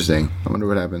 Interesting. I wonder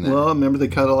what happened there. Well, remember they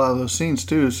cut a lot of those scenes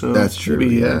too, so that's true.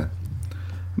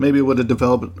 Maybe it would have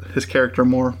developed his character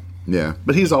more. Yeah,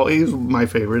 but he's my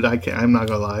favorite. I'm not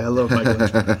gonna lie. I love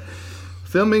Michelangelo.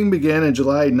 Filming began in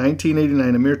July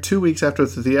 1989, a mere 2 weeks after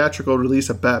the theatrical release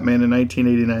of Batman in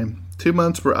 1989. 2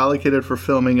 months were allocated for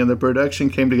filming, and the production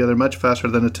came together much faster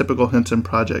than a typical Henson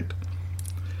project.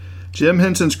 Jim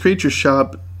Henson's Creature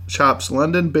Shop's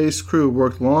London-based crew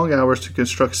worked long hours to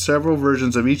construct several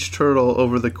versions of each turtle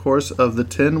over the course of the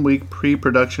 10-week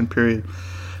pre-production period.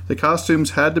 The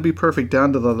costumes had to be perfect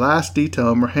down to the last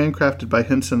detail and were handcrafted by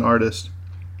Henson artists.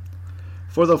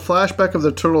 For the flashback of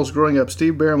the turtles growing up,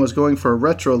 Steve Barron was going for a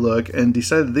retro look and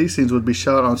decided these scenes would be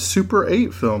shot on Super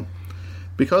 8 film.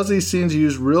 Because these scenes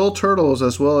used real turtles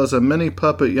as well as a mini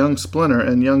puppet Young Splinter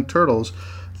and Young Turtles,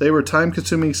 they were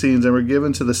time-consuming scenes and were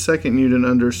given to the second unit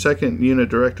under second unit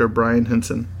director Brian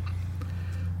Henson.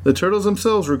 The turtles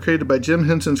themselves were created by Jim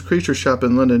Henson's Creature Shop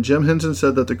in London. Jim Henson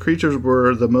said that the creatures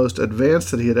were the most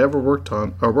advanced that he had ever worked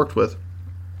with.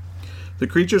 The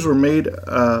creatures were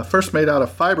first made out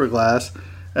of fiberglass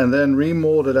and then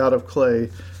remolded out of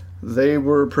clay. They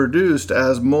were produced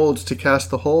as molds to cast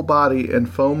the whole body in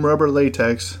foam rubber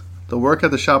latex. The work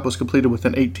at the shop was completed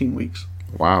within 18 weeks.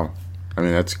 Wow. I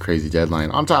mean, that's a crazy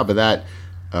deadline. On top of that,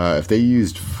 if they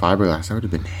used fiberglass, that would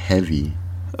have been heavy.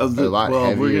 A lot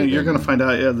heavier. You're going to find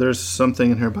out, there's something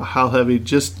in here about how heavy.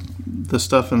 Just the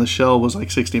stuff in the shell was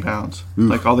like 60 pounds. Oof.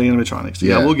 Like all the animatronics.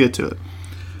 Yeah, we'll get to it.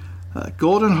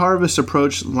 Golden Harvest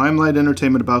approached Limelight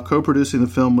Entertainment about co-producing the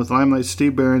film with Limelight's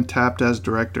Steve Barron tapped as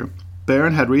director.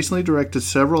 Barron had recently directed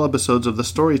several episodes of The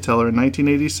Storyteller in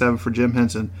 1987 for Jim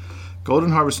Henson.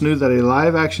 Golden Harvest knew that a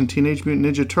live-action Teenage Mutant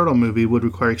Ninja Turtle movie would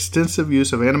require extensive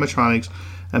use of animatronics,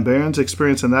 and Barron's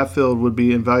experience in that field would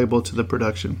be invaluable to the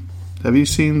production. Have you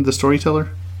seen The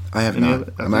Storyteller? I have not.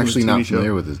 I'm actually not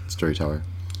familiar with The Storyteller.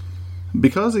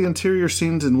 Because the interior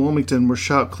scenes in Wilmington were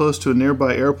shot close to a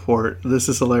nearby airport, this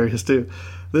is hilarious too.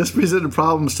 This presented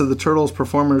problems to the Turtles'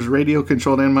 performers'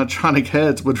 radio-controlled animatronic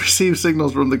heads would receive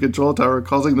signals from the control tower,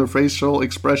 causing their facial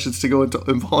expressions to go into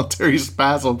involuntary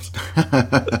spasms.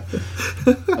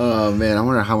 Oh man, I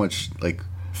wonder how much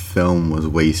film was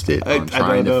wasted on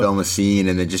trying to film a scene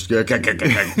and then just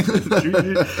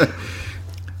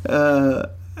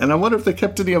and I wonder if they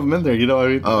kept any of them in there. You know what I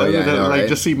mean? Oh yeah, right?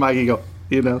 Just see Mikey go.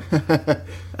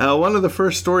 One of the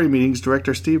first story meetings,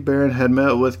 director Steve Barron had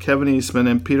met with Kevin Eastman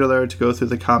and Peter Laird to go through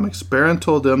the comics. Barron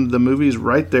told them the movie's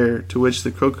right there, to which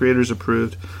the co-creators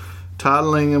approved. Todd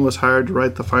Langen was hired to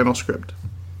write the final script.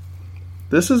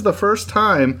 This is the first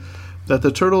time that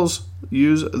the Turtles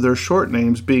use their short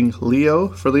names, being Leo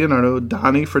for Leonardo,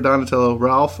 Donnie for Donatello,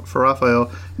 Ralph for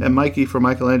Raphael, and Mikey for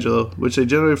Michelangelo, which they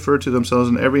generally refer to themselves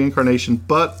in every incarnation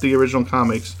but the original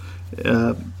comics.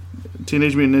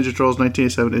 Teenage Mutant Ninja Turtles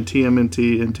 1987 and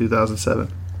TMNT in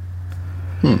 2007.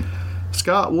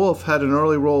 Scott Wolf had an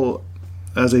early role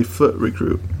as a foot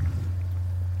recruit.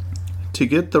 To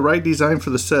get the right design for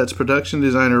the sets, production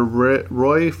designer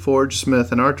Roy Forge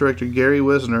Smith and art director Gary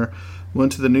Wisner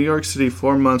went to the New York City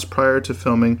 4 months prior to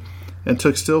filming and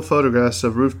took still photographs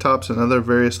of rooftops and other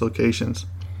various locations.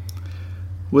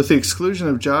 With the exclusion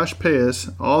of Josh Pais,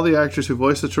 all the actors who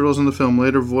voiced the Turtles in the film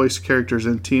later voiced characters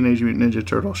in Teenage Mutant Ninja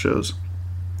Turtle shows.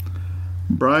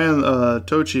 Brian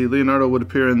Tochi, Leonardo, would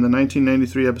appear in the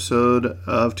 1993 episode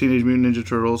of Teenage Mutant Ninja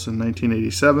Turtles in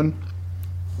 1987.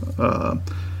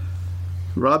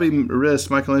 Robbie Rist,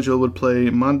 Michelangelo, would play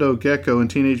Mondo Gecko in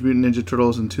Teenage Mutant Ninja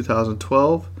Turtles in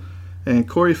 2012. And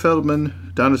Corey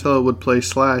Feldman, Donatello, would play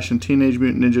Slash in Teenage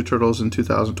Mutant Ninja Turtles in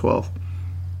 2012.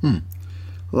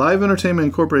 Live Entertainment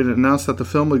Incorporated announced that the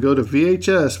film would go to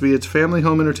VHS via its Family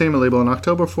Home Entertainment label on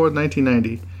October 4th,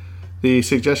 1990. The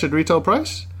suggested retail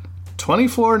price?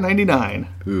 $24.99.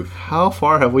 Oof. How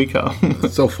far have we come?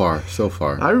 So far.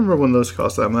 I remember when those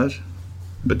cost that much.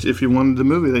 But if you wanted the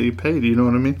movie that you paid, you know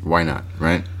what I mean? Why not,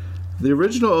 right? The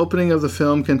original opening of the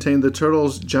film contained the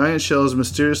turtles' giant shells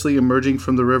mysteriously emerging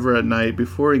from the river at night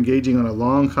before engaging on a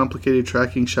long, complicated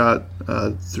tracking shot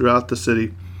throughout the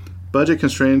city. Budget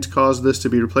constraints caused this to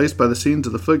be replaced by the scenes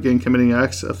of the Foot Gang committing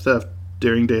acts of theft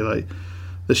during daylight.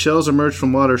 The shells emerged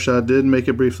from water shot did make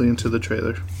it briefly into the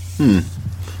trailer.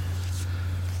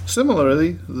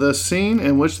 Similarly, the scene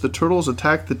in which the turtles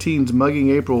attack the teens mugging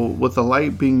April with the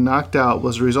light being knocked out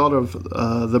was a result of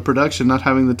the production not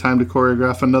having the time to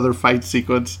choreograph another fight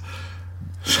sequence.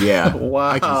 Yeah.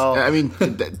 Wow. I mean,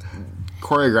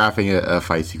 choreographing a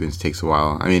fight sequence takes a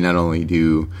while. I mean, not only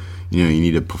do you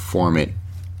need to perform it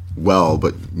well,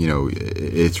 but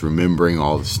it's remembering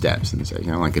all the steps, and it's kind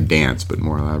of like a dance, but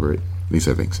more elaborate. At least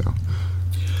I think so.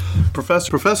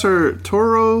 Professor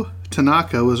Toru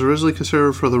Tanaka was originally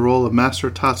considered for the role of Master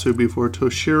Tatsu before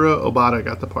Toshiro Obata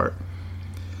got the part.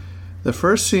 The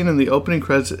first scene in the opening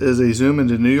credits is a zoom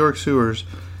into New York sewers.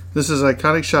 This is an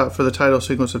iconic shot for the title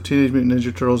sequence of Teenage Mutant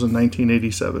Ninja Turtles in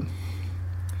 1987.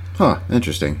 Huh,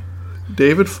 interesting.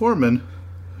 David Foreman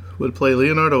would play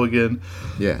Leonardo again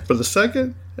for the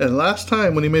second and last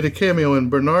time when he made a cameo in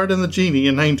Bernard and the Genie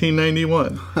in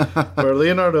 1991, where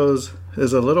Leonardo is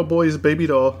a little boy's baby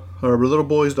doll, or a little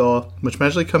boy's doll, which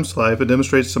magically comes to life and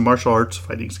demonstrates some martial arts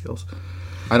fighting skills.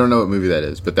 I don't know what movie that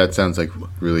is, but that sounds like a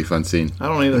really fun scene. I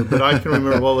don't either, but I can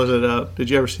remember what was it.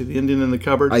 Did you ever see The Indian in the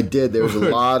Cupboard? I did. There was a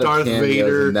lot of Darth cameos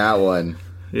Vader. in that one.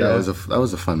 Yeah. That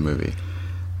was a fun movie.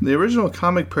 The original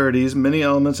comic parodies many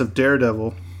elements of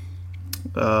Daredevil.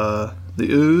 The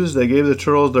ooze, they gave the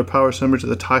turtles their power similar to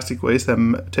the toxic waste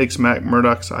that takes Matt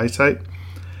Murdock's eyesight,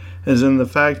 is in the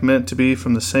fact meant to be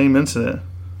from the same incident.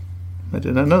 I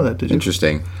did not know that, did you?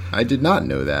 Interesting. I did not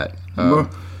know that.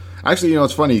 Actually,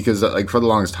 it's funny because for the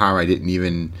longest time I didn't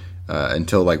even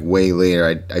until way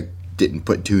later I didn't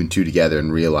put two and two together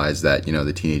and realize that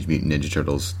the Teenage Mutant Ninja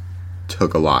Turtles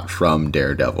took a lot from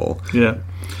Daredevil. Yeah.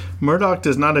 Murdock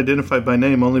is not identified by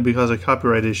name only because of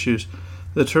copyright issues.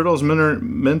 The Turtles'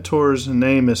 mentor's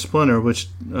name is Splinter, which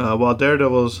while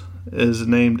Daredevil's is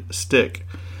named Stick.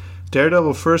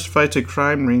 Daredevil first fights a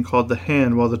crime ring called the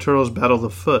Hand while the Turtles battle the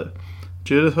Foot.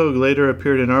 Judith Hoag later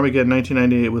appeared in Armageddon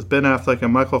 1998 with Ben Affleck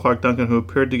and Michael Clark Duncan, who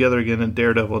appeared together again in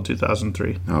Daredevil in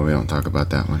 2003. Oh, we don't talk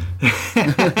about that one.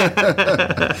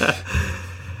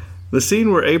 The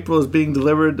scene where April is being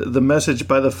delivered the message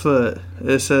by the Foot,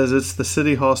 it says it's the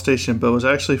City Hall station, but was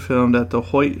actually filmed at the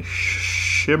Hoyt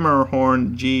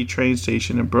Schimmerhorn G train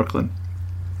station in Brooklyn.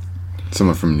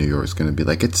 Someone from New York is going to be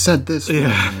like, it said this.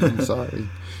 Yeah. I'm sorry.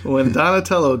 When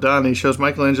Donnie shows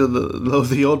Michelangelo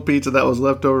the old pizza that was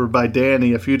left over by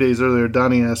Danny a few days earlier,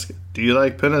 Donnie asks, "Do you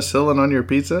like penicillin on your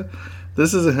pizza?"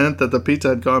 This is a hint that the pizza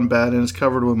had gone bad and is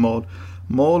covered with mold.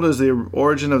 Mold is the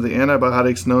origin of the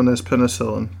antibiotics known as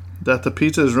penicillin. That the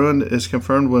pizza is ruined is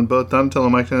confirmed when both Donatello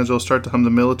and Michelangelo start to hum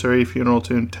the military funeral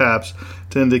tune Taps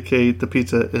to indicate the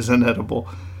pizza is inedible.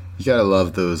 You gotta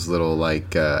love those little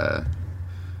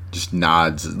just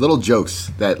nods, little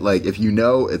jokes that if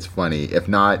it's funny. If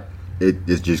not, it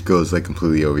just goes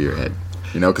completely over your head.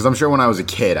 Because I'm sure when I was a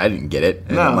kid I didn't get it,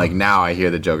 and then now I hear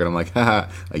the joke and I'm like, haha,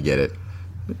 I get it.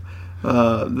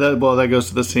 That goes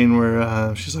to the scene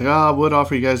where she's like, I would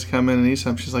offer you guys to come in and eat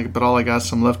some. She's like, but all I got is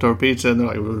some leftover pizza. And they're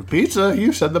like, pizza?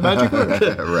 You said the magic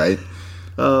word. Right.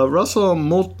 Russell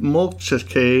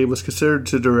Mulcahy was considered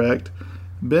to direct.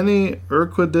 Benny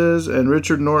Urquidez and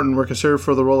Richard Norton were considered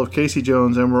for the role of Casey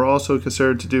Jones and were also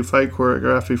considered to do fight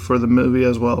choreography for the movie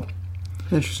as well.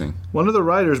 Interesting. One of the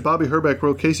writers, Bobby Herbeck,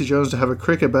 wrote Casey Jones to have a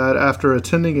cricket bat after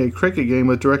attending a cricket game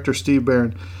with director Steve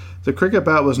Barron. The cricket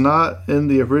bat was not in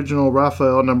the original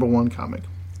Raphael #1 comic.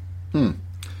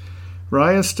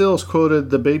 Ryan Stills quoted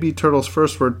the baby turtle's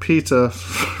first word, pizza,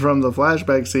 from the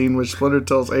flashback scene which Splinter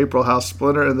tells April how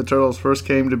Splinter and the turtles first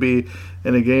came to be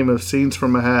in a game of Scenes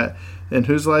from a Hat, and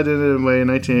Whose Light Ended in Way in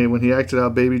 1980 when he acted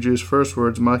out Baby Drew's first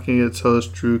words, mocking its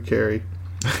host, Drew Carey.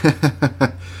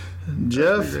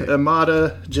 Jeff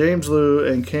Amata, James Liu,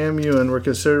 and Cam Ewan were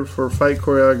considered for fight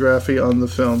choreography on the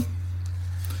film.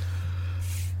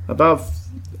 At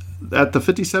the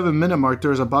 57-minute mark,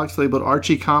 there is a box labeled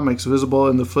Archie Comics visible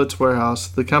in the Foots warehouse.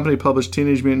 The company published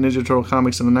Teenage Mutant Ninja Turtle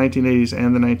comics in the 1980s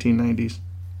and the 1990s.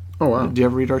 Oh, wow. Did you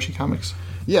ever read Archie Comics?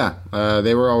 Yeah,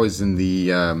 they were always in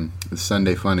the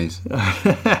Sunday Funnies.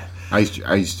 I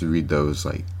used to read those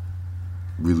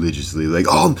religiously,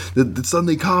 the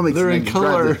Sunday Comics. They're in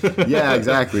color. Yeah,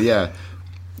 exactly. Yeah.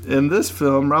 In this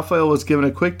film, Raphael was given a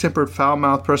quick-tempered,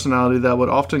 foul-mouthed personality that would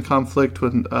often conflict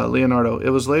with Leonardo. It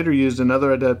was later used in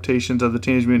other adaptations of the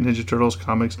Teenage Mutant Ninja Turtles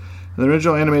comics. In the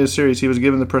original animated series, he was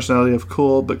given the personality of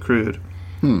cool but crude.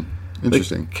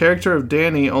 Interesting. The character of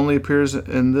Danny only appears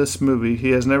in this movie.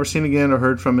 He has never seen again or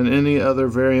heard from in any other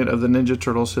variant of the Ninja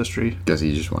Turtles history. Guess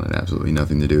he just wanted absolutely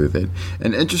nothing to do with it.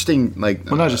 And interesting, well,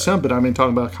 not just him, but I mean,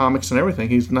 talking about comics and everything.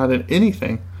 He's not in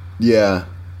anything. Yeah,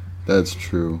 that's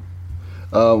true.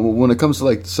 When it comes to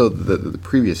the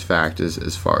previous fact is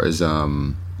as far as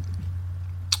what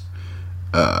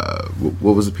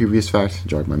was the previous fact?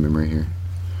 Jog my memory here.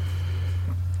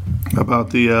 About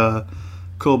the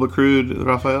cool but crude,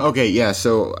 Raphael? Okay, yeah.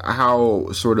 So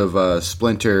how sort of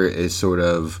Splinter is sort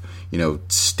of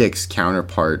Stick's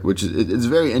counterpart, which is it's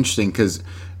very interesting because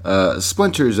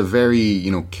Splinter is a very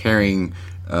caring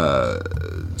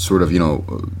sort of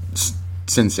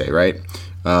sensei, right?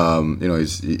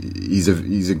 He's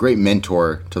a great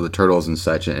mentor to the turtles and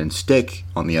such, and Stick,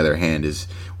 on the other hand, is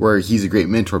where he's a great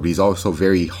mentor, but he's also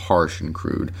very harsh and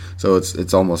crude. So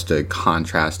it's almost a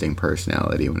contrasting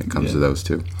personality when it comes to those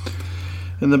two.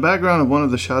 In the background of one of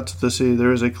the shots of the sea,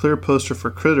 there is a clear poster for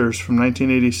Critters from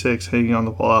 1986 hanging on the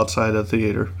wall outside the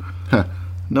theater. Huh.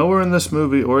 Nowhere in this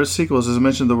movie or its sequels is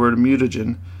mentioned the word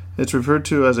mutagen. It's referred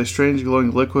to as a strange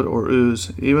glowing liquid or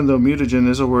ooze, even though mutagen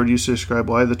is a word used to describe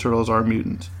why the turtles are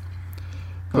mutants.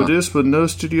 Produced with no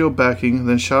studio backing,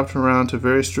 then shopped around to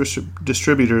various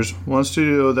distributors. One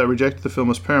studio that rejected the film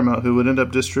was Paramount, who would end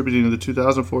up distributing the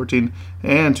 2014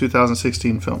 and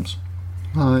 2016 films.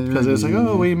 Because it's like,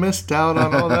 oh, we missed out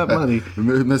on all that money.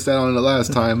 We missed out on it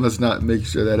last time. Let's not make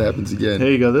sure that happens again.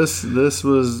 There you go. This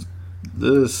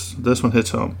one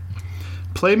hits home.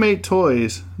 Playmate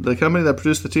Toys, the company that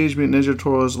produced the Teenage Mutant Ninja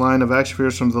Turtles line of action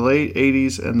figures from the late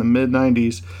 80s and the mid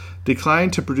 90s,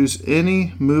 declined to produce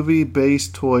any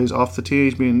movie-based toys off the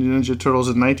Teenage Mutant Ninja Turtles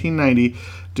in 1990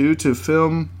 due to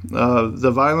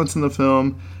the violence in the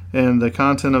film and the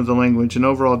content of the language and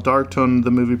overall dark tone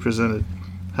the movie presented.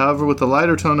 However, with the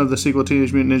lighter tone of the sequel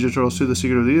Teenage Mutant Ninja Turtles 2: The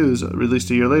Secret of the Ooze, released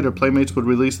a year later, Playmates would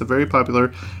release the very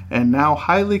popular and now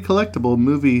highly collectible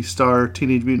movie star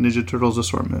Teenage Mutant Ninja Turtles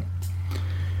assortment.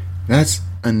 That's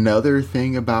another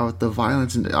thing about the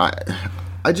violence, and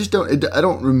I just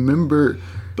don't remember.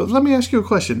 But let me ask you a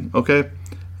question, okay?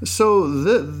 So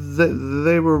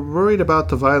they were worried about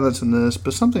the violence in this,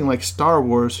 but something like Star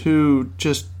Wars, who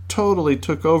just totally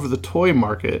took over the toy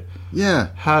market,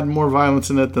 had more violence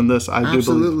in it than this. I do believe.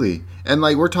 Absolutely. And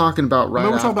like we're talking about we're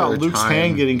talking about Luke's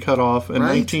hand getting cut off in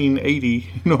 1980. You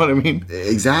know what I mean?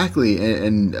 Exactly.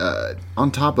 And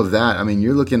on top of that, I mean,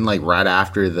 you're looking like right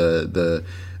after the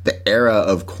era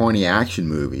of corny action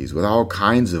movies with all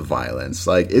kinds of violence.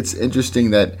 Like, it's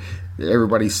interesting that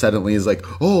everybody suddenly is like,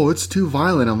 oh, it's too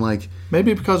violent. I'm like,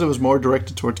 maybe because it was more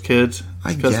directed towards kids.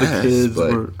 Because the kids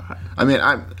were. I mean,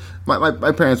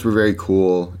 my parents were very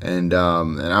cool, and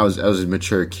I was a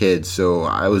mature kid, so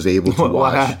I was able to watch.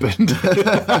 What happened?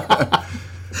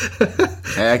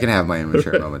 Hey, I can have my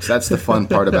immature moments. That's the fun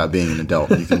part about being an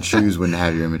adult. You can choose when to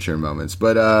have your immature moments.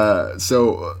 But I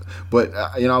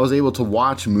was able to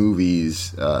watch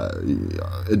movies,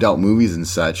 adult movies and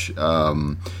such,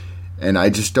 and I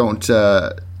just don't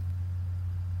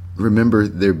remember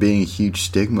there being a huge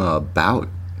stigma about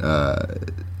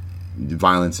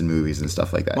violence in movies and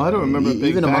stuff like that. Well, I don't remember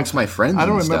even amongst my friends. I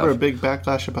don't remember a big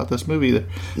backlash about this movie either.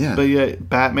 Yeah, but yet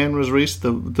Batman was released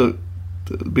the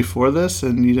before this,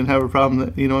 and you didn't have a problem.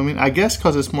 That, you know what I mean? I guess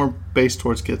because it's more based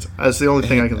towards kids. That's the only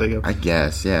thing I can think of. I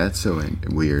guess, yeah, it's so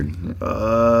weird. In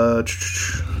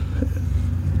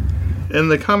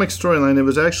the comic storyline, it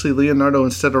was actually Leonardo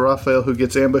instead of Raphael who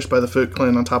gets ambushed by the Foot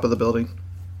Clan on top of the building.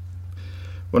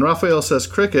 When Raphael says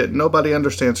cricket, nobody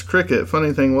understands cricket.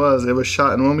 Funny thing was, it was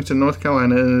shot in Wilmington, North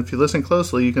Carolina, and if you listen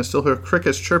closely, you can still hear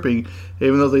crickets chirping,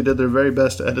 even though they did their very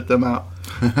best to edit them out.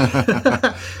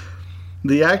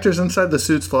 The actors inside the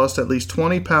suits lost at least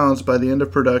 20 pounds by the end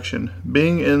of production.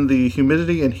 Being in the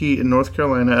humidity and heat in North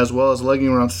Carolina, as well as lugging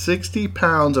around 60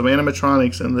 pounds of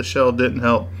animatronics in the shell, didn't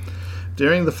help.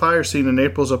 During the fire scene in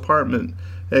April's apartment,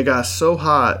 it got so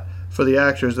hot for the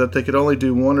actors that they could only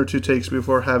do 1 or 2 takes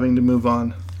before having to move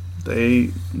on.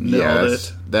 They nailed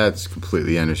it. That's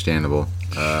completely understandable.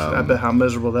 I bet how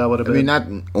miserable that would have been. I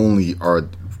mean, not only are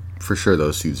for sure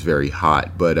those suits very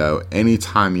hot, but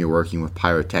anytime you're working with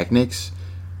pyrotechnics,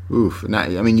 oof.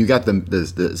 You got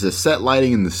the set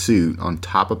lighting in the suit on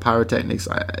top of pyrotechnics.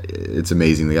 It's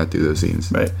amazing they got through those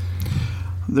scenes. Right.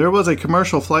 There was a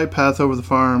commercial flight path over the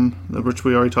farm, which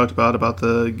we already talked about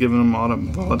the giving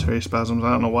them voluntary spasms.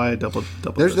 I don't know why I double.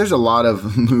 There's a lot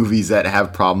of movies that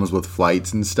have problems with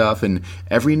flights and stuff, and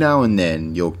every now and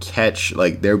then you'll catch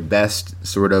like their best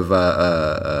sort of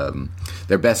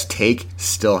their best take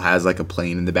still has like a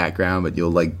plane in the background, but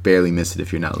you'll like barely miss it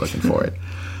if you're not looking for it.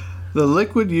 The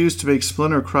liquid used to make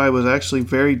Splinter cry was actually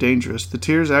very dangerous. The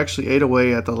tears actually ate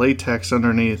away at the latex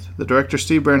underneath. The director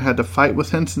Steve Byrne had to fight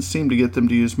with Henson's team to get them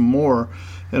to use more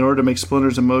in order to make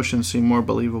Splinter's emotions seem more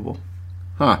believable.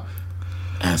 Huh.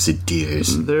 Acid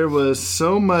tears. There was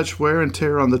so much wear and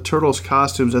tear on the Turtles'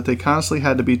 costumes that they constantly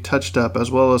had to be touched up, as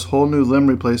well as whole new limb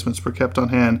replacements were kept on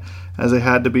hand, as they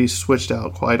had to be switched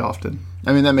out quite often.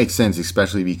 I mean, that makes sense,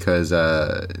 especially because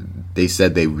they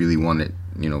said they really wanted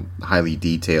highly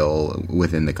detail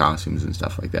within the costumes and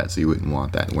stuff like that. So you wouldn't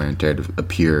want that wear and tear to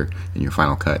appear in your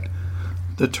final cut.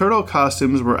 The turtle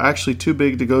costumes were actually too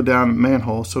big to go down a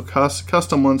manhole, so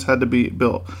custom ones had to be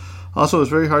built. Also, it was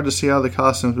very hard to see out of the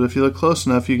costumes, but if you look close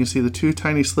enough, you can see the 2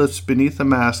 tiny slits beneath the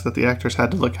mask that the actors had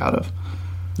to look out of.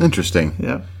 Interesting.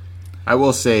 Yeah. I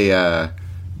will say about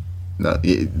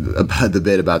the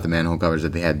bit about the manhole covers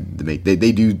that they had to make.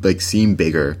 They do seem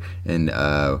bigger, and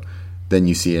then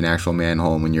you see an actual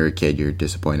manhole, and when you're a kid, you're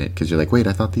disappointed because you're like, wait,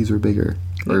 I thought these were bigger.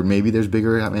 Or maybe there's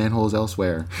bigger manholes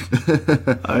elsewhere.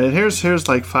 Here's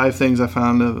like 5 things I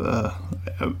found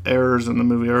of errors in the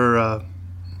movie, or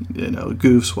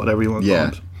goofs, whatever you want to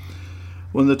call them.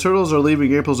 When the turtles are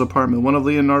leaving April's apartment, one of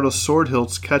Leonardo's sword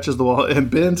hilts catches the wall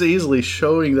and bends easily,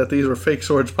 showing that these were fake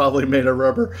swords, probably made of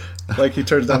rubber. Like he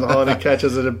turns down the hall and he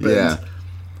catches it and bends.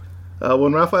 Yeah.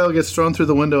 When Raphael gets thrown through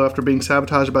the window after being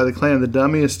sabotaged by the clan, the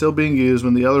dummy is still being used.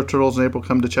 When the other turtles and April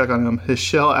come to check on him, his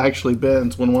shell actually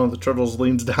bends when one of the turtles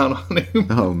leans down on him.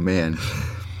 Oh, man.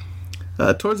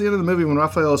 Towards the end of the movie, when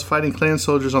Raphael is fighting clan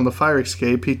soldiers on the fire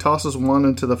escape, he tosses one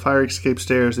into the fire escape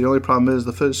stairs. The only problem is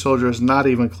the foot soldier is not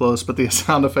even close, but the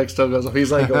sound effect still goes off.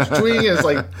 He's like, goes twing, and it's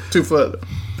like 2 foot.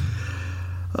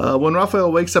 When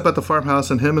Raphael wakes up at the farmhouse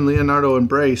and him and Leonardo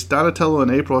embrace, Donatello and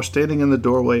April are standing in the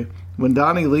doorway. When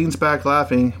Donnie leans back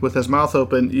laughing with his mouth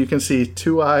open, you can see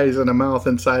 2 eyes and a mouth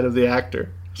inside of the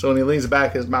actor. So when he leans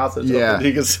back, his mouth is open.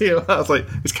 You can see him. I was like,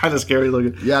 it's kind of scary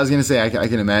looking. Yeah, I was going to say, I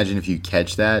can imagine if you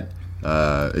catch that.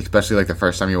 Especially like the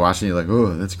first time you're watching, you're like,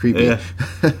 oh, that's creepy. Yeah.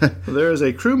 There is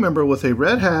a crew member with a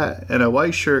red hat and a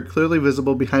white shirt clearly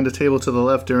visible behind a table to the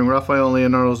left during Raphael and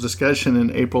Leonardo's discussion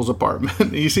in April's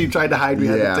apartment. You see him trying to hide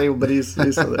behind the table, but he's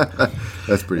still there.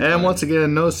 That's pretty And funny. once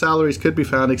again, no salaries could be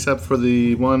found except for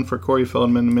the one for Corey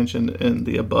Feldman mentioned in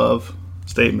the above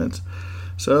statements.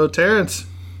 So, Terrence,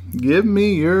 give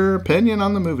me your opinion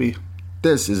on the movie.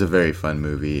 This is a very fun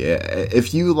movie.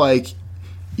 If you like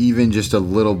even just a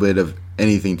little bit of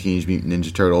anything Teenage Mutant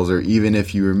Ninja Turtles, or even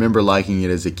if you remember liking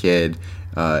it as a kid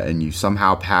and you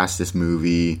somehow passed this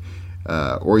movie,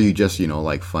 or you just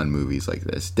like fun movies like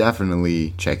this,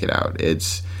 definitely check it out.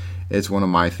 It's one of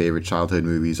my favorite childhood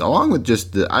movies, along with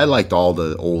just I liked all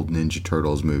the old Ninja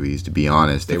Turtles movies, to be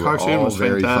honest. They were all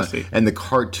very fantastic. Fun, and the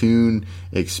cartoon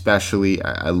especially,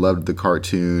 I loved the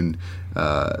cartoon.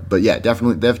 But yeah,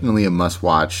 definitely a must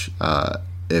watch.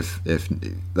 If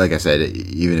like I said,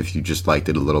 even if you just liked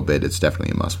it a little bit, it's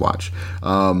definitely a must watch.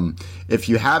 If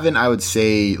you haven't, I would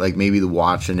say like maybe to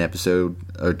watch an episode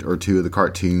or 2 of the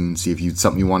cartoon, see if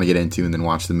something you want to get into, and then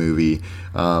watch the movie.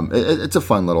 It's a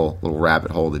fun little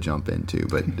rabbit hole to jump into,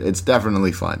 but it's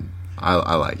definitely fun.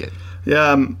 I like it.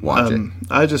 Yeah, watch it.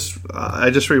 I just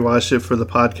rewatched it for the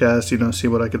podcast, see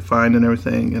what I could find and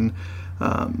everything. And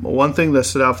one thing that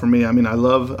stood out for me, I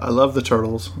love the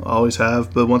Turtles, always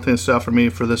have, but one thing that stood out for me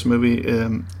for this movie,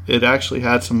 it actually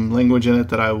had some language in it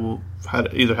that I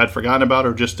had forgotten about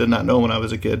or just did not know when I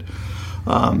was a kid.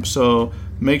 So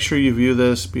make sure you view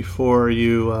this before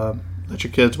you let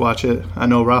your kids watch it. I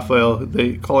know Raphael,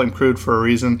 they call him crude for a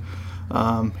reason.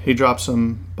 He drops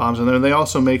some bombs in there, and they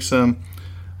also make some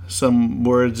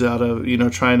words out of,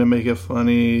 trying to make it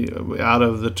funny out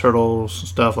of the turtles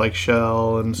stuff like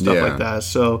shell and stuff like that.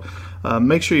 So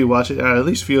make sure you watch it, at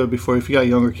least view it before. If you got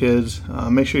younger kids,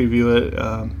 make sure you view it,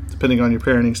 depending on your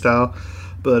parenting style.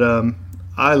 But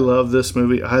I love this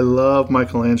movie. I love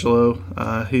Michelangelo.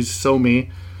 He's so me.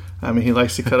 I mean, he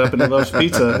likes to cut up and he loves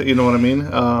pizza. You know what I mean?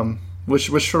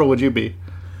 Which turtle would you be?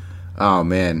 Oh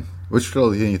man, which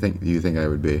turtle do you think I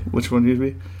would be? Which one would you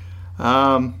be?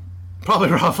 Probably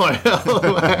Raphael,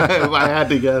 if I had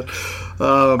to guess.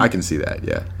 I can see that,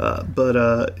 yeah. But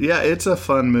it's a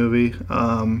fun movie.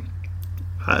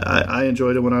 I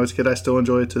enjoyed it when I was a kid. I still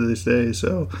enjoy it to this day.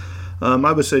 So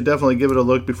I would say definitely give it a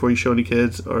look before you show any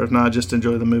kids, or if not, just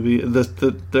enjoy the movie.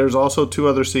 There's also 2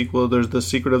 other sequels. There's The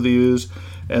Secret of the Ooze,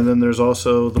 and then there's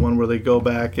also the one where they go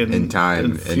back in time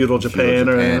in feudal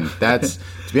Japan. That's,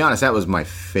 to be honest, that was my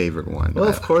favorite one. Well,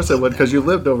 of course it would, because you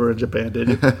lived over in Japan,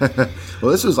 didn't you?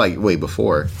 Well, this was like way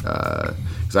before,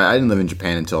 because I didn't live in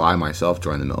Japan until I myself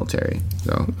joined the military.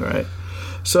 So, all right.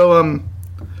 So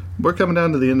we're coming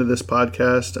down to the end of this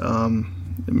podcast.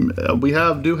 We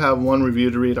do have one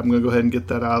review to read. I'm going to go ahead and get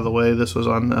that out of the way. This was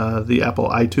on the Apple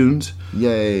iTunes.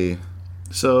 Yay.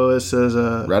 So it says...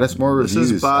 write us more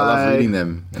reviews. I love reading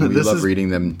them. And we love reading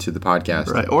them to the podcast.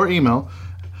 Right, or email.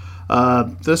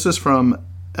 This is from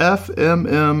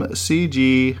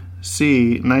FMMCGC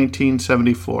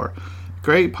 1974.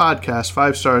 Great podcast,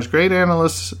 5 stars. Great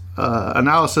analysis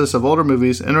of older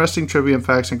movies, interesting trivia and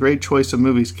facts, and great choice of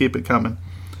movies. Keep it coming.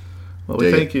 Well,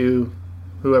 we thank you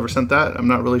whoever sent that. I'm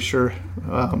not really sure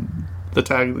the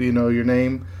tag, your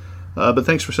name. But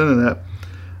thanks for sending that.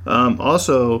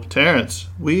 Also, Terrence,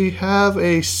 we have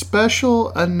a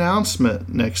special announcement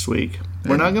next week.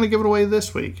 We're not going to give it away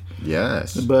this week.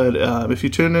 Yes. But if you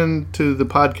tune in to the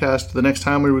podcast the next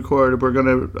time we record, we're going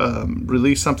to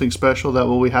release something special that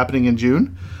will be happening in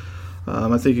June.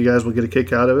 I think you guys will get a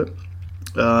kick out of it.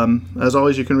 As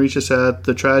always, you can reach us at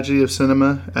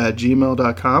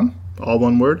thetragedyofcinema@gmail.com, all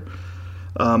one word.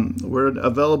 We're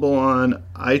available on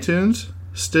iTunes,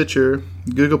 Stitcher,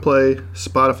 Google Play,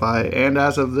 Spotify, and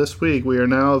as of this week, we are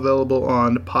now available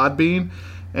on Podbean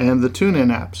and the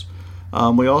TuneIn apps.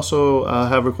 We also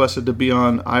have requested to be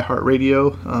on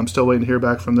iHeartRadio. I'm still waiting to hear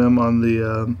back from them on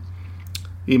the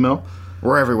email.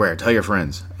 We're everywhere. Tell your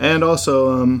friends. And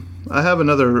also, I have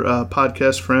another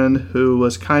podcast friend who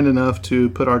was kind enough to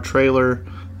put our trailer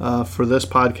for this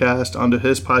podcast onto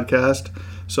his podcast.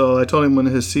 So I told him when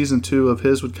his season 2 of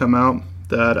his would come out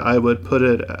that I would put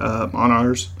it on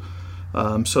ours.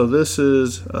 So this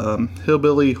is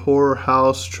Hillbilly Horror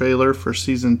House trailer for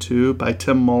season 2 by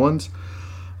Tim Mullins.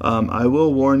 I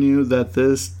will warn you that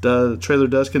this trailer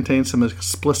does contain some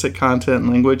explicit content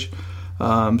and language.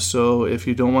 So if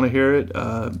you don't want to hear it,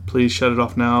 please shut it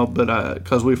off now. But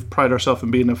because we pride ourselves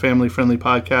in being a family-friendly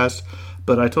podcast,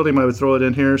 but I told him I would throw it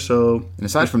in here. So, and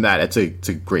aside from that, it's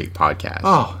a great podcast.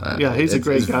 Oh, yeah, he's a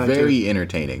great guy. It's very too.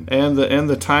 Entertaining, and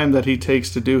the time that he takes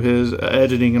to do his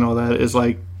editing and all that is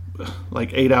like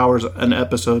 8 hours an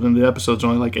episode, and the episode's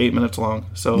only like 8 minutes long.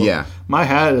 So yeah, my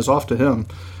hat is off to him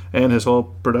and his whole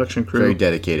production crew. Very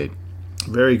dedicated.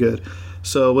 Very good.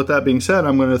 So with that being said,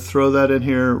 I'm going to throw that in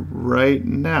here right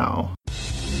now.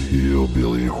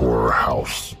 Hillbilly Horror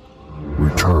House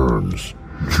returns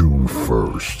June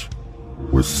 1st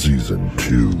with season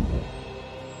 2.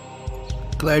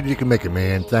 Glad you can make it,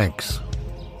 man. Thanks.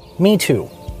 Me too.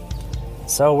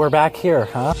 So we're back here,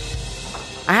 huh?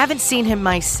 I haven't seen him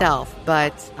myself,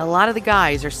 but a lot of the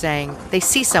guys are saying they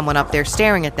see someone up there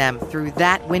staring at them through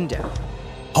that window.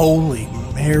 Holy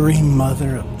Mary,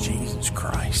 Mother of Jesus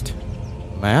Christ.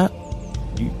 Matt,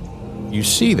 you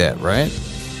see that, right?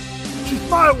 She's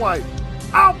my wife.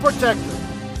 I'll protect her.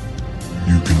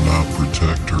 You cannot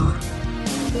protect her.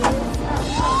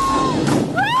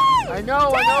 I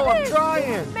know, I'm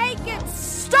trying. Make it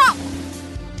stop.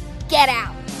 Get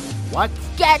out. What?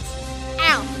 Get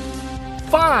out.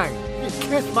 Fine. You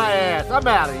kiss my ass. I'm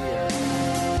out of here.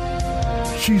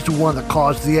 She's the one that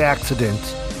caused the accident.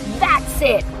 That's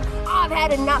it. I've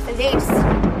had enough of this.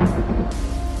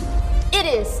 It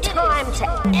is time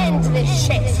to end this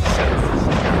shit.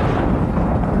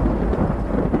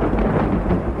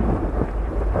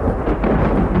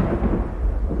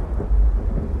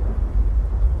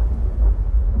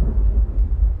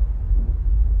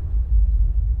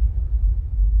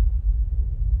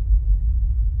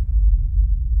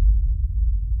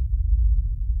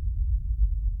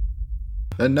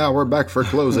 And now we're back for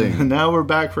closing.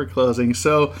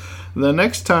 So the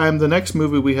next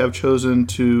movie we have chosen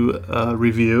to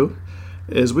review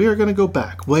is we are going to go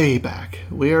back, way back.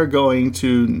 We are going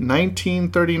to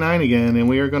 1939 again, and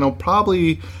we are going to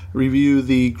probably review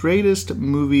the greatest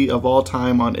movie of all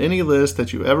time on any list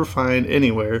that you ever find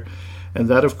anywhere. And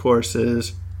that, of course,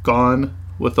 is Gone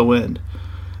with the Wind.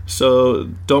 So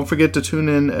don't forget to tune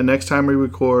in next time we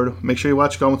record. Make sure you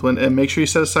watch Gone with the Wind, and make sure you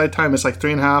set aside time. It's like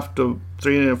 3.5 to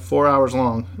 4 hours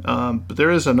long. But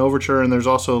there is an overture, and there's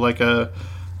also like a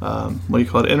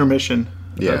intermission.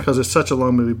 Yeah, because it's such a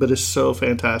long movie, but it's so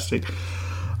fantastic.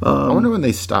 I wonder when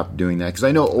they stopped doing that, because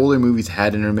I know older movies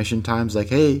had intermission times, like,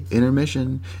 hey,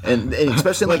 intermission, and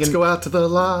especially like let's go out to the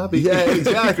lobby. Yeah,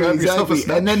 exactly.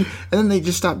 And then they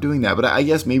just stopped doing that. But I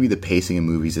guess maybe the pacing in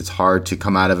movies, it's hard to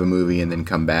come out of a movie and then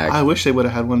come back. I wish they would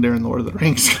have had one during Lord of the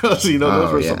Rings, because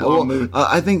those were some long movies.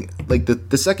 I think like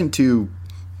the second two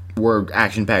were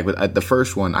action packed, but at the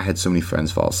first one I had so many friends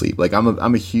fall asleep. Like I'm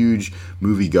a huge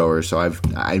movie goer, so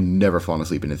I've never fallen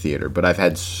asleep in a theater, but I've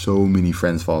had so many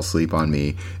friends fall asleep on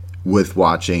me with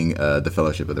watching The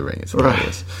Fellowship of the Ring. It's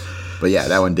hilarious. But yeah,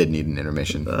 that one did need an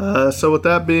intermission. So with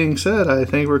that being said, I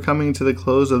think we're coming to the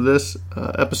close of this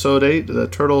episode 8, the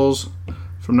Turtles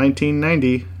from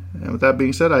 1990. And with that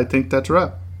being said, I think that's a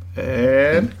wrap.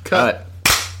 And cut.